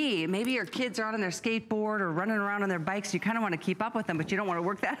could be. Maybe your kids are out on their skateboard or running around on their bikes. You kind of want to keep up with them, but you don't want to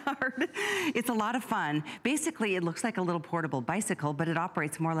work that hard. It's a lot of fun. Basically, it looks like a little portable bicycle, but it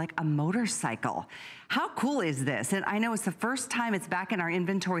operates more like a motorcycle. How cool is this? And I know it's the first time it's back in our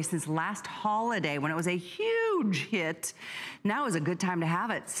inventory since last holiday when it was a huge hit. Now is a good time to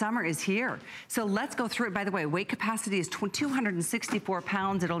have it. Summer is here. So let's go through it. By the way, weight capacity is 264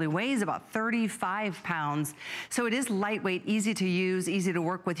 pounds. It only weighs about 35 pounds. So it is lightweight, easy to use, easy to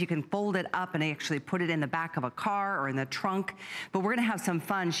work with. You can fold it up and actually put it in the back of a car or in the trunk. But we're gonna have some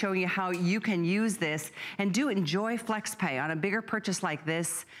fun showing you how you can use this and do enjoy FlexPay on a bigger purchase like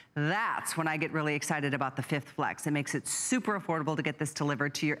this. That's when I get really excited about the 5th Flex. It makes it super affordable to get this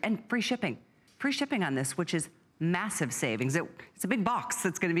delivered to your, and free shipping on this, which is massive savings. It's a big box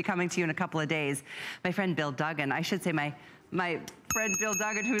that's gonna be coming to you in a couple of days. My friend Bill Duggan, I should say my friend Bill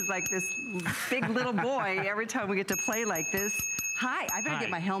Duggan, who's like this big little boy, every time we get to play like this. Hi, I better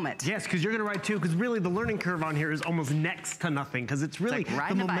get my helmet. Yes, because you're gonna ride too, because really the learning curve on here is almost next to nothing, because it's really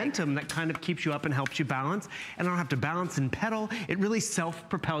the momentum that kind of keeps you up and helps you balance, and I don't have to balance and pedal. It really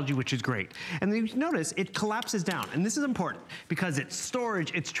self-propels you, which is great. And then you notice it collapses down, and this is important, because it's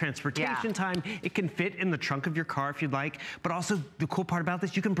storage, it's transportation time, it can fit in the trunk of your car if you'd like, but also the cool part about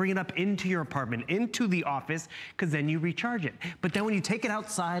this, you can bring it up into your apartment, into the office, because then you recharge it. But then when you take it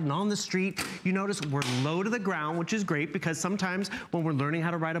outside and on the street, you notice we're low to the ground, which is great, because sometimes when we're learning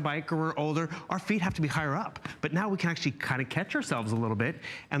how to ride a bike or we're older, our feet have to be higher up. But now we can actually kind of catch ourselves a little bit.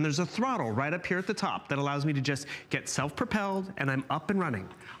 And there's a throttle right up here at the top that allows me to just get self-propelled and I'm up and running.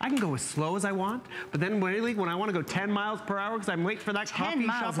 I can go as slow as I want, but then really when I want to go 10 miles per hour because I'm late for that coffee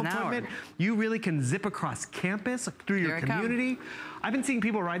shop appointment, you really can zip across campus through your community. I've been seeing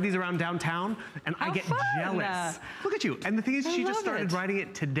people ride these around downtown and I get jealous. Look at you. And the thing is, she just started riding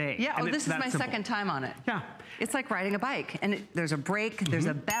it today. Yeah, oh, this is my second time on it. Yeah. It's like riding a bike, and there's a brake, there's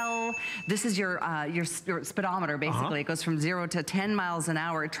a bell. This is your speedometer, basically. It goes from 0 to 10 miles an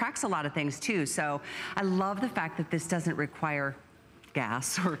hour. It tracks a lot of things too. So I love the fact that this doesn't require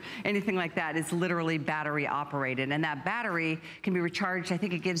gas or anything like that. It's literally battery operated, and that battery can be recharged. I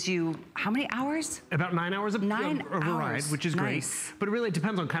think it gives you how many hours? About 9 hours of ride, which is great. But it really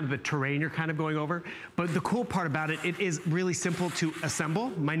depends on kind of the terrain you're kind of going over. But the cool part about it, it is really simple to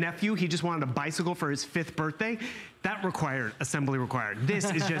assemble. My nephew, he just wanted a bicycle for his 5th birthday. That required assembly required.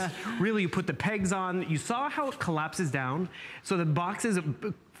 This is just really, you put the pegs on. You saw how it collapses down. So the box is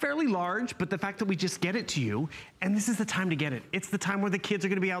fairly large, but the fact that we just get it to you, and this is the time to get it. It's the time where the kids are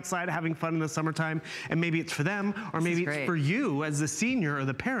gonna be outside having fun in the summertime, and maybe it's for them, or maybe it's for you as the senior or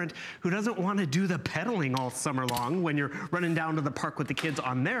the parent who doesn't wanna do the pedaling all summer long when you're running down to the park with the kids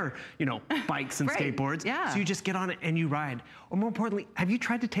on their, you know, bikes and skateboards. So you just get on it and you ride. Or more importantly, have you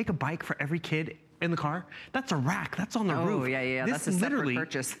tried to take a bike for every kid in the car? That's a rack, that's on the roof. Oh, yeah, this that's a separate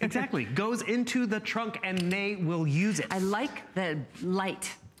purchase. Exactly, goes into the trunk and they will use it. I like the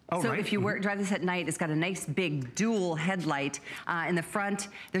light. So if you drive this at night, it's got a nice big dual headlight in the front.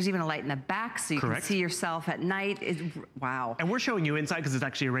 There's even a light in the back so you can see yourself at night. Wow. And we're showing you inside because it's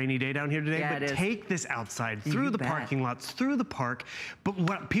actually a rainy day down here today, but take this outside, through the parking lots, through the park. But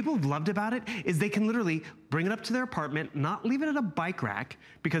what people have loved about it is they can literally bring it up to their apartment, not leave it at a bike rack,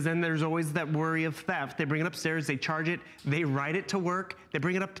 because then there's always that worry of theft. They bring it upstairs, they charge it, they ride it to work, they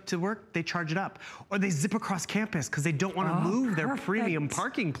bring it up to work, they charge it up. Or they zip across campus because they don't want to move their premium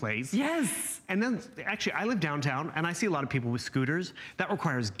parking place. Yes. And then, actually, I live downtown, and I see a lot of people with scooters. That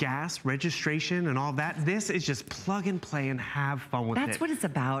requires gas, registration, and all that. This is just plug and play and have fun with it. That's what it's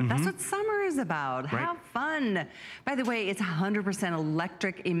about. That's what summer is about. Have fun. By the way, it's 100%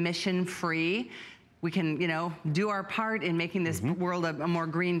 electric, emission-free. We can, you know, do our part in making this world a more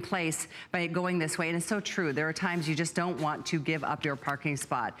green place by going this way. And it's so true. There are times you just don't want to give up your parking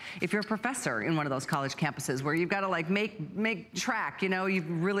spot. If you're a professor in one of those college campuses where you've got to like make track, you know,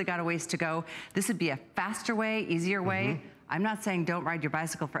 you've really got a ways to go. This would be a faster way, easier way. I'm not saying don't ride your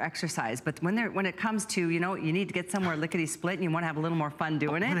bicycle for exercise, but when it comes to, you know, you need to get somewhere lickety-split and you want to have a little more fun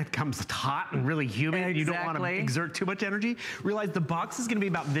doing it. When it comes hot and really humid, you don't want to exert too much energy, realize the box is going to be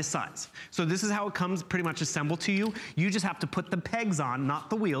about this size. So this is how it comes pretty much assembled to you. You just have to put the pegs on, not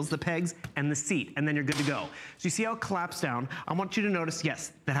the wheels, the pegs and the seat, and then you're good to go. So you see how it collapsed down? I want you to notice,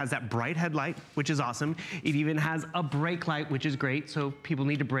 yes, that has that bright headlight, which is awesome. It even has a brake light, which is great, so people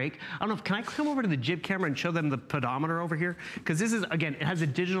need to brake. I don't know, can I come over to the jib camera and show them the pedometer over here? Because this is, again, it has a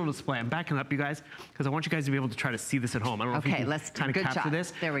digital display. I'm backing up, you guys, because I want you guys to be able to try to see this at home. I don't know if you can kind of capture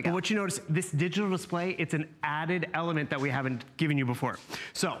this. There we go. But what you notice, this digital display, it's an added element that we haven't given you before.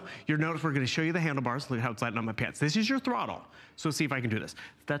 So you'll notice we're going to show you the handlebars. Look at how it's lighting up my pants. This is your throttle. So see if I can do this.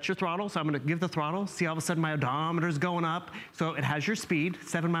 That's your throttle. So I'm going to give the throttle. See all of a sudden my odometer is going up. So it has your speed,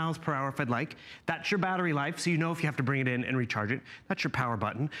 7 miles per hour if I'd like. That's your battery life, so you know if you have to bring it in and recharge it. That's your power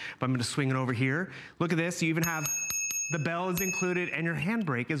button. But I'm going to swing it over here. Look at this. You even have the bell is included and your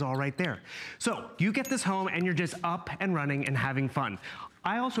handbrake is all right there. So you get this home and you're just up and running and having fun.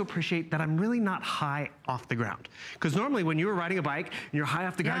 I also appreciate that I'm really not high off the ground. Because normally when you were riding a bike and you're high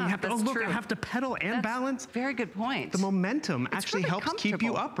off the ground, you have to, oh look, I have to pedal and balance. Very good point. The momentum actually really helps keep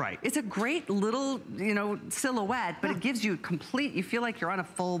you upright. It's a great little, you know, silhouette, but it gives you complete, you feel like you're on a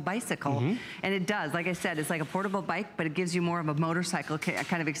full bicycle. And it does, like I said, it's like a portable bike, but it gives you more of a motorcycle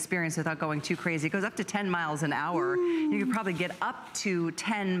kind of experience without going too crazy. It goes up to 10 miles an hour. You can probably get up to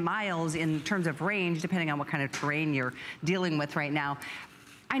 10 miles in terms of range, depending on what kind of terrain you're dealing with right now.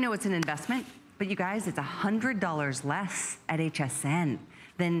 I know it's an investment, but you guys, it's $100 less at HSN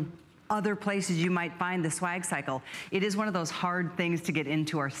than other places you might find the swag cycle. It is one of those hard things to get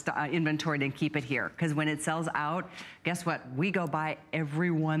into our inventory and keep it here, because when it sells out, guess what? We go buy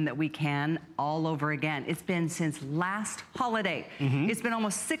every one that we can all over again. It's been since last holiday. It's been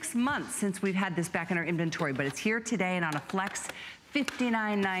almost 6 months since we've had this back in our inventory, but it's here today and on a flex.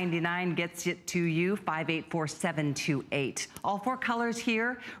 $59.99 gets it to you, 584728. All 4 colors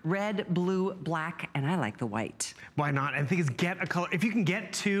here, red, blue, black, and I like the white. Why not? And the thing is, get a color. If you can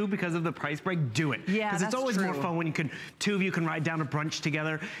get 2 because of the price break, do it. Yeah, because it's always more fun when you can, 2 of you can ride down to brunch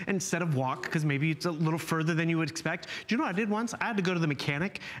together instead of walk, because maybe it's a little further than you would expect. Do you know what I did once? I had to go to the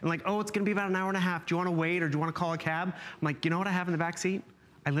mechanic and like, oh, it's gonna be about an hour and a half. Do you wanna wait or do you wanna call a cab? I'm like, you know what I have in the back seat?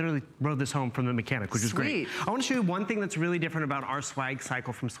 I literally rode this home from the mechanic, which is great. I want to show you one thing that's really different about our swag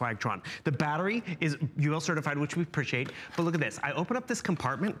cycle from Swagtron. The battery is UL certified, which we appreciate, but look at this. I open up this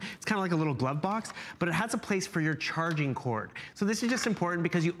compartment. It's kind of like a little glove box, but it has a place for your charging cord. So this is just important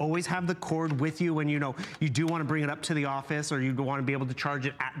because you always have the cord with you when you know you do want to bring it up to the office, or you want to be able to charge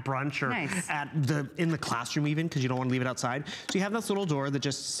it at brunch or in the classroom even, because you don't want to leave it outside. So you have this little door that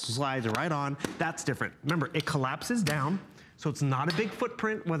just slides right on. That's different. Remember, it collapses down. So it's not a big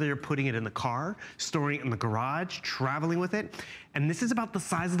footprint, whether you're putting it in the car, storing it in the garage, traveling with it. And this is about the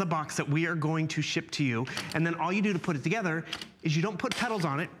size of the box that we are going to ship to you. And then all you do to put it together is you don't put pedals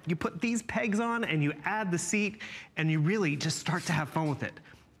on it. You put these pegs on and you add the seat and you really just start to have fun with it.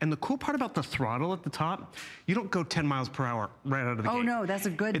 And the cool part about the throttle at the top, you don't go 10 miles per hour right out of the gate. Oh no, that's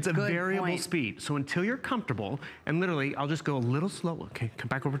a good, it's a variable speed. So until you're comfortable, and literally I'll just go a little slow. Okay, come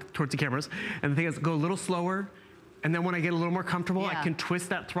back over towards the cameras. And the thing is, go a little slower. And then when I get a little more comfortable, I can twist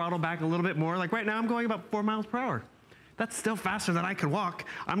that throttle back a little bit more. Like right now, I'm going about 4 miles per hour. That's still faster than I could walk.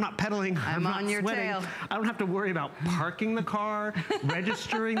 I'm not pedaling. I'm not on your sweating. tail. I don't have to worry about parking the car,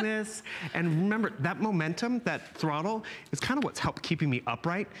 registering this. And remember, that momentum, that throttle, is kind of what's helped keeping me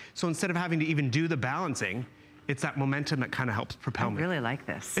upright. So instead of having to even do the balancing, it's that momentum that kind of helps propel me. I really like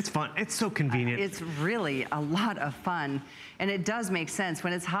this. It's fun. It's so convenient. It's really a lot of fun. And it does make sense.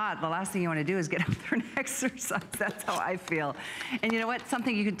 When it's hot, the last thing you want to do is get up there and exercise. That's how I feel. And you know what?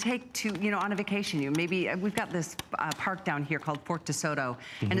 Something you can take to, you know, on a vacation. Maybe we've got this park down here called Fort DeSoto.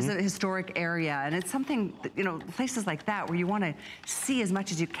 And it's a historic area. And it's something, that, you know, places like that where you want to see as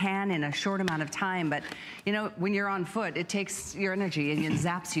much as you can in a short amount of time. But, you know, when you're on foot, it takes your energy and it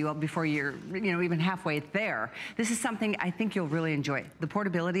zaps you up before you're, you know, even halfway there. This is something I think you'll really enjoy. The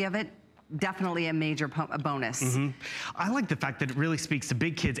portability of it, definitely a major bonus. I like the fact that it really speaks to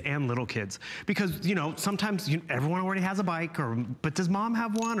big kids and little kids, because you know sometimes everyone already has a bike, but does mom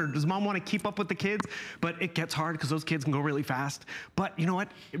have one, or does mom want to keep up with the kids? But it gets hard because those kids can go really fast. But you know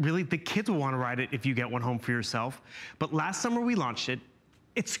what? Really, the kids will want to ride it if you get one home for yourself. But last summer we launched it.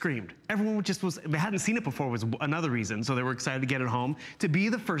 It screamed. Everyone they hadn't seen it before was another reason, so they were excited to get it home, to be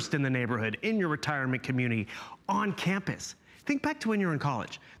the first in the neighborhood, in your retirement community, on campus. Think back to when you were in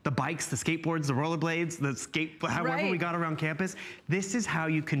college. The bikes, the skateboards, the rollerblades, however we got around campus. This is how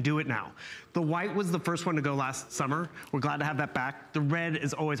you can do it now. The white was the first one to go last summer. We're glad to have that back. The red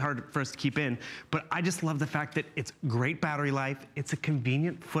is always hard for us to keep in, but I just love the fact that it's great battery life. It's a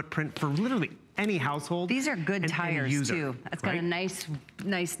convenient footprint for literally any household. These are good tires too. It's got a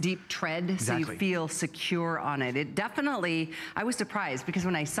nice deep tread, so you feel secure on it. It definitely, I was surprised because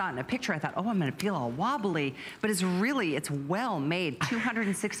when I saw it in a picture, I thought, oh, I'm gonna feel all wobbly, but it's well made.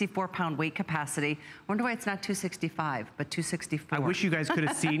 264-pound weight capacity. Wonder why it's not 265, but 264. I wish you guys could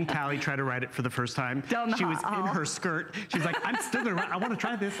have seen Callie try to ride it for the first time. She was in her skirt. She's like, I'm still gonna ride, I wanna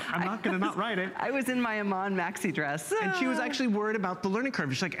try this. I'm not gonna not ride it. I was in my Amon maxi dress. And she was actually worried about the learning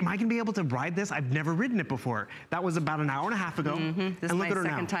curve. She's like, am I gonna be able to ride this? I've never ridden it before. That was about an hour and a half ago. This is my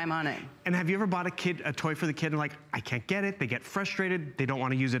second time on it. And have you ever bought a toy for the kid and like, I can't get it, they get frustrated, they don't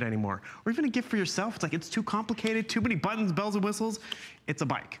want to use it anymore. Or even a gift for yourself, it's like, it's too complicated, too many buttons, bells and whistles. It's a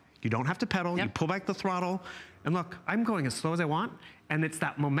bike. You don't have to pedal, you pull back the throttle, and look, I'm going as slow as I want, and it's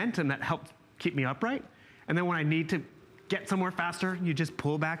that momentum that helps keep me upright. And then when I need to get somewhere faster, you just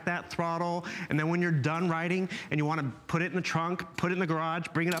pull back that throttle, and then when you're done riding and you want to put it in the trunk, put it in the garage,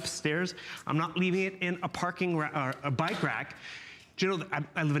 bring it upstairs, I'm not leaving it in a a bike rack. Do you know,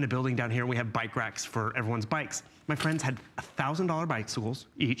 I live in a building down here and we have bike racks for everyone's bikes. My friends had $1,000 bicycles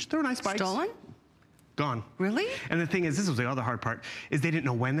each. They're nice bikes. Stolen? Gone. Really? And the thing is, this was the other hard part, is they didn't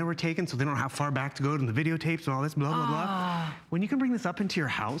know when they were taken, so they don't know how far back to go to the videotapes and all this, blah, blah, blah. When you can bring this up into your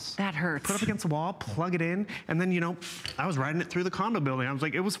house. That hurts. Put it up against the wall, plug it in, and then, you know, I was riding it through the condo building. I was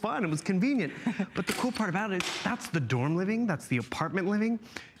like, it was fun, it was convenient. But the cool part about it is that's the dorm living, that's the apartment living.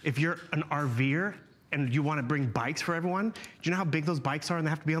 If you're an RVer, and you want to bring bikes for everyone, do you know how big those bikes are and they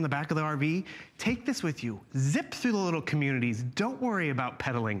have to be on the back of the RV? Take this with you. Zip through the little communities. Don't worry about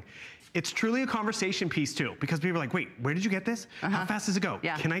pedaling. It's truly a conversation piece too, because people are like, wait, where did you get this? How fast does it go?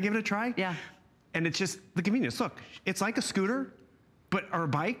 Can I give it a try? And it's just the convenience. Look, it's like a scooter, or a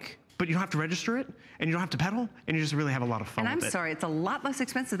bike, but you don't have to register it, and you don't have to pedal, and you just really have a lot of fun with it. And I'm sorry, it's a lot less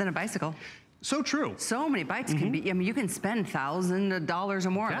expensive than a bicycle. So true. So many bikes can be, I mean, you can spend $1,000 or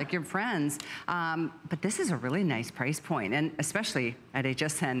more, like your friends. But this is a really nice price point, and especially at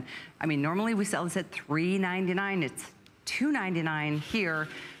HSN. I mean, normally we sell this at $3.99. It's $2.99 here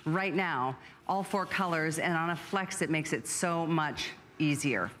right now, all 4 colors, and on a Flex, it makes it so much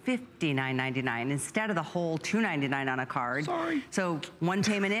easier. $59.99 instead of the whole $2.99 on a card. Sorry. So one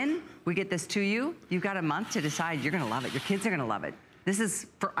payment in, we get this to you. You've got a month to decide. You're gonna love it. Your kids are gonna love it. This is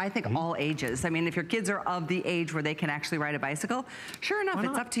for, I think, all ages. I mean, if your kids are of the age where they can actually ride a bicycle, sure enough,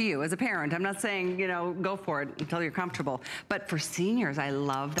 it's up to you as a parent. I'm not saying, you know, go for it until you're comfortable. But for seniors, I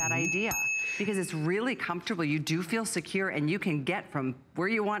love that idea because it's really comfortable. You do feel secure and you can get from where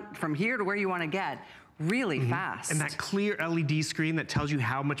you want, from here to where you want to get really fast. And that clear LED screen that tells you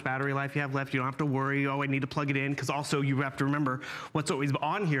how much battery life you have left. You don't have to worry, oh, I need to plug it in, because also you have to remember what's always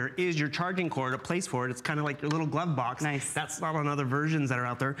on here is your charging cord, a place for it. It's kind of like your little glove box. Nice. That's not on other versions that are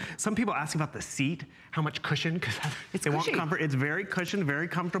out there. Some people ask about the seat, how much cushion, because they want comfort. It's very cushioned, very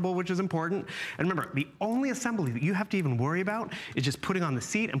comfortable, which is important. And remember, the only assembly that you have to even worry about is just putting on the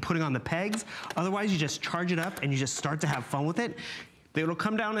seat and putting on the pegs. Otherwise, you just charge it up and you just start to have fun with it. It'll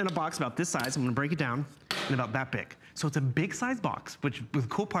come down in a box about this size. I'm gonna break it down, and about that big. So it's a big size box, which the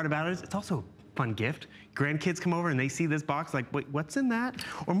cool part about it is it's also a fun gift. Grandkids come over and they see this box like, wait, what's in that?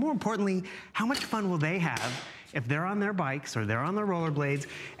 Or more importantly, how much fun will they have if they're on their bikes or they're on their rollerblades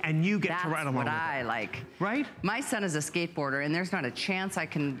and you get to ride along with it? That's what I like. Right? My son is a skateboarder and there's not a chance I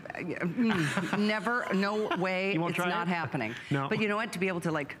can, never, no way, it's not happening. No. But you know what, to be able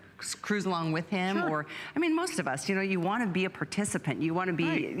to like cruise along with him or, I mean, most of us, you know, you want to be a participant. You want to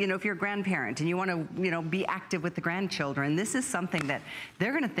be, you know, if you're a grandparent and you want to, you know, be active with the grandchildren, this is something that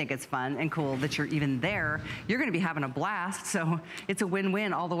they're going to think it's fun and cool that you're even there. You're going to be having a blast. So it's a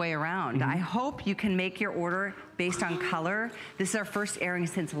win-win all the way around. I hope you can make your order based on color. This is our first airing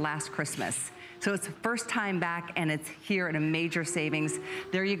since last Christmas. So it's the first time back and it's here at a major savings.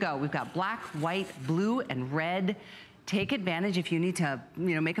 There you go. We've got black, white, blue, and red. Take advantage if you need to,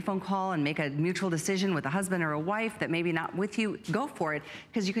 you know, make a phone call and make a mutual decision with a husband or a wife that maybe not with you, go for it,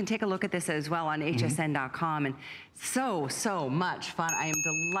 because you can take a look at this as well on hsn.com. And so much fun. I am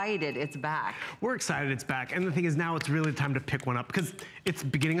delighted it's back. We're excited it's back. And the thing is now it's really time to pick one up because it's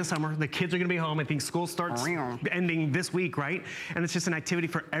beginning of summer. The kids are gonna be home. I think school starts ending this week, right? And it's just an activity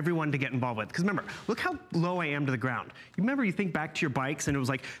for everyone to get involved with. Because remember, look how low I am to the ground. You remember you think back to your bikes and it was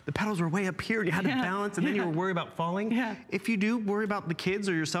like the pedals were way up here and you had to balance and then you were worried about falling. pedaling. Yeah. If you do worry about the kids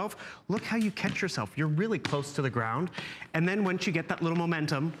or yourself, look how you catch yourself. You're really close to the ground. And then once you get that little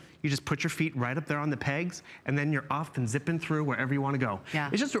momentum, you just put your feet right up there on the pegs, and then you're off and zipping through wherever you want to go. Yeah.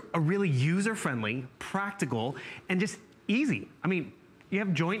 It's just a really user-friendly, practical, and just easy. I mean, you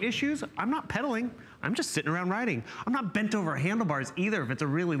have joint issues, I'm not pedaling. I'm just sitting around riding. I'm not bent over handlebars either if it's a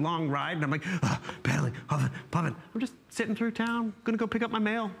really long ride and I'm like, pedaling, pumping. I'm just sitting through town, gonna go pick up my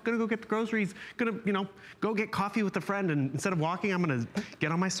mail, gonna go get the groceries, gonna, go get coffee with a friend, and instead of walking, I'm gonna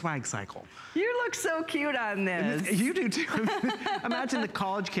get on my swag cycle. You look so cute on this. You do too. Imagine the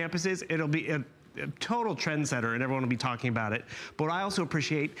college campuses, it'll be a total trendsetter and everyone will be talking about it. But what I also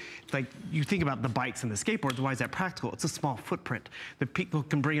appreciate, like you think about the bikes and the skateboards, why is that practical? It's a small footprint. The people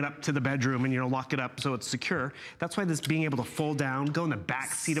can bring it up to the bedroom and lock it up so it's secure. That's why this being able to fold down, go in the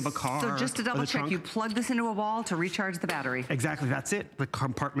back seat of a car. So just to double check, you plug this into a wall to recharge the battery. Exactly, that's it. The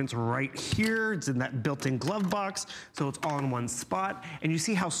compartment's right here. It's in that built-in glove box, so it's all in one spot. And you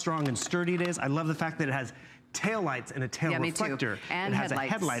see how strong and sturdy it is. I love the fact that it has tail lights and a tail reflector. And it has a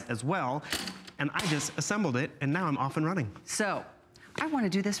headlight as well. And I just assembled it, and now I'm off and running. So, I want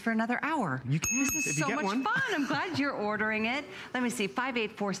to do this for another hour. You can, this is so much fun. I'm glad you're ordering it. Let me see,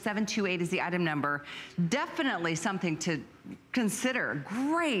 584728 is the item number. Definitely something to consider.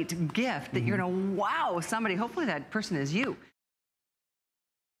 Great gift that you're gonna wow somebody. Hopefully that person is you.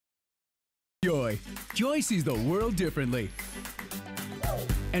 Joy. Joy sees the world differently.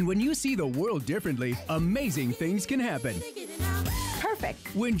 And when you see the world differently, amazing things can happen.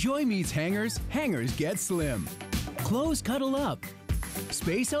 Perfect. When Joy meets hangers, hangers get slim. Clothes cuddle up.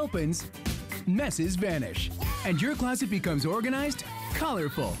 Space opens. Messes vanish. And your closet becomes organized,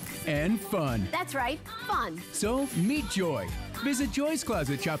 colorful, and fun. That's right, fun. So meet Joy. Visit Joy's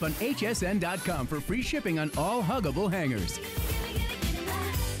Closet Shop on hsn.com for free shipping on all huggable hangers.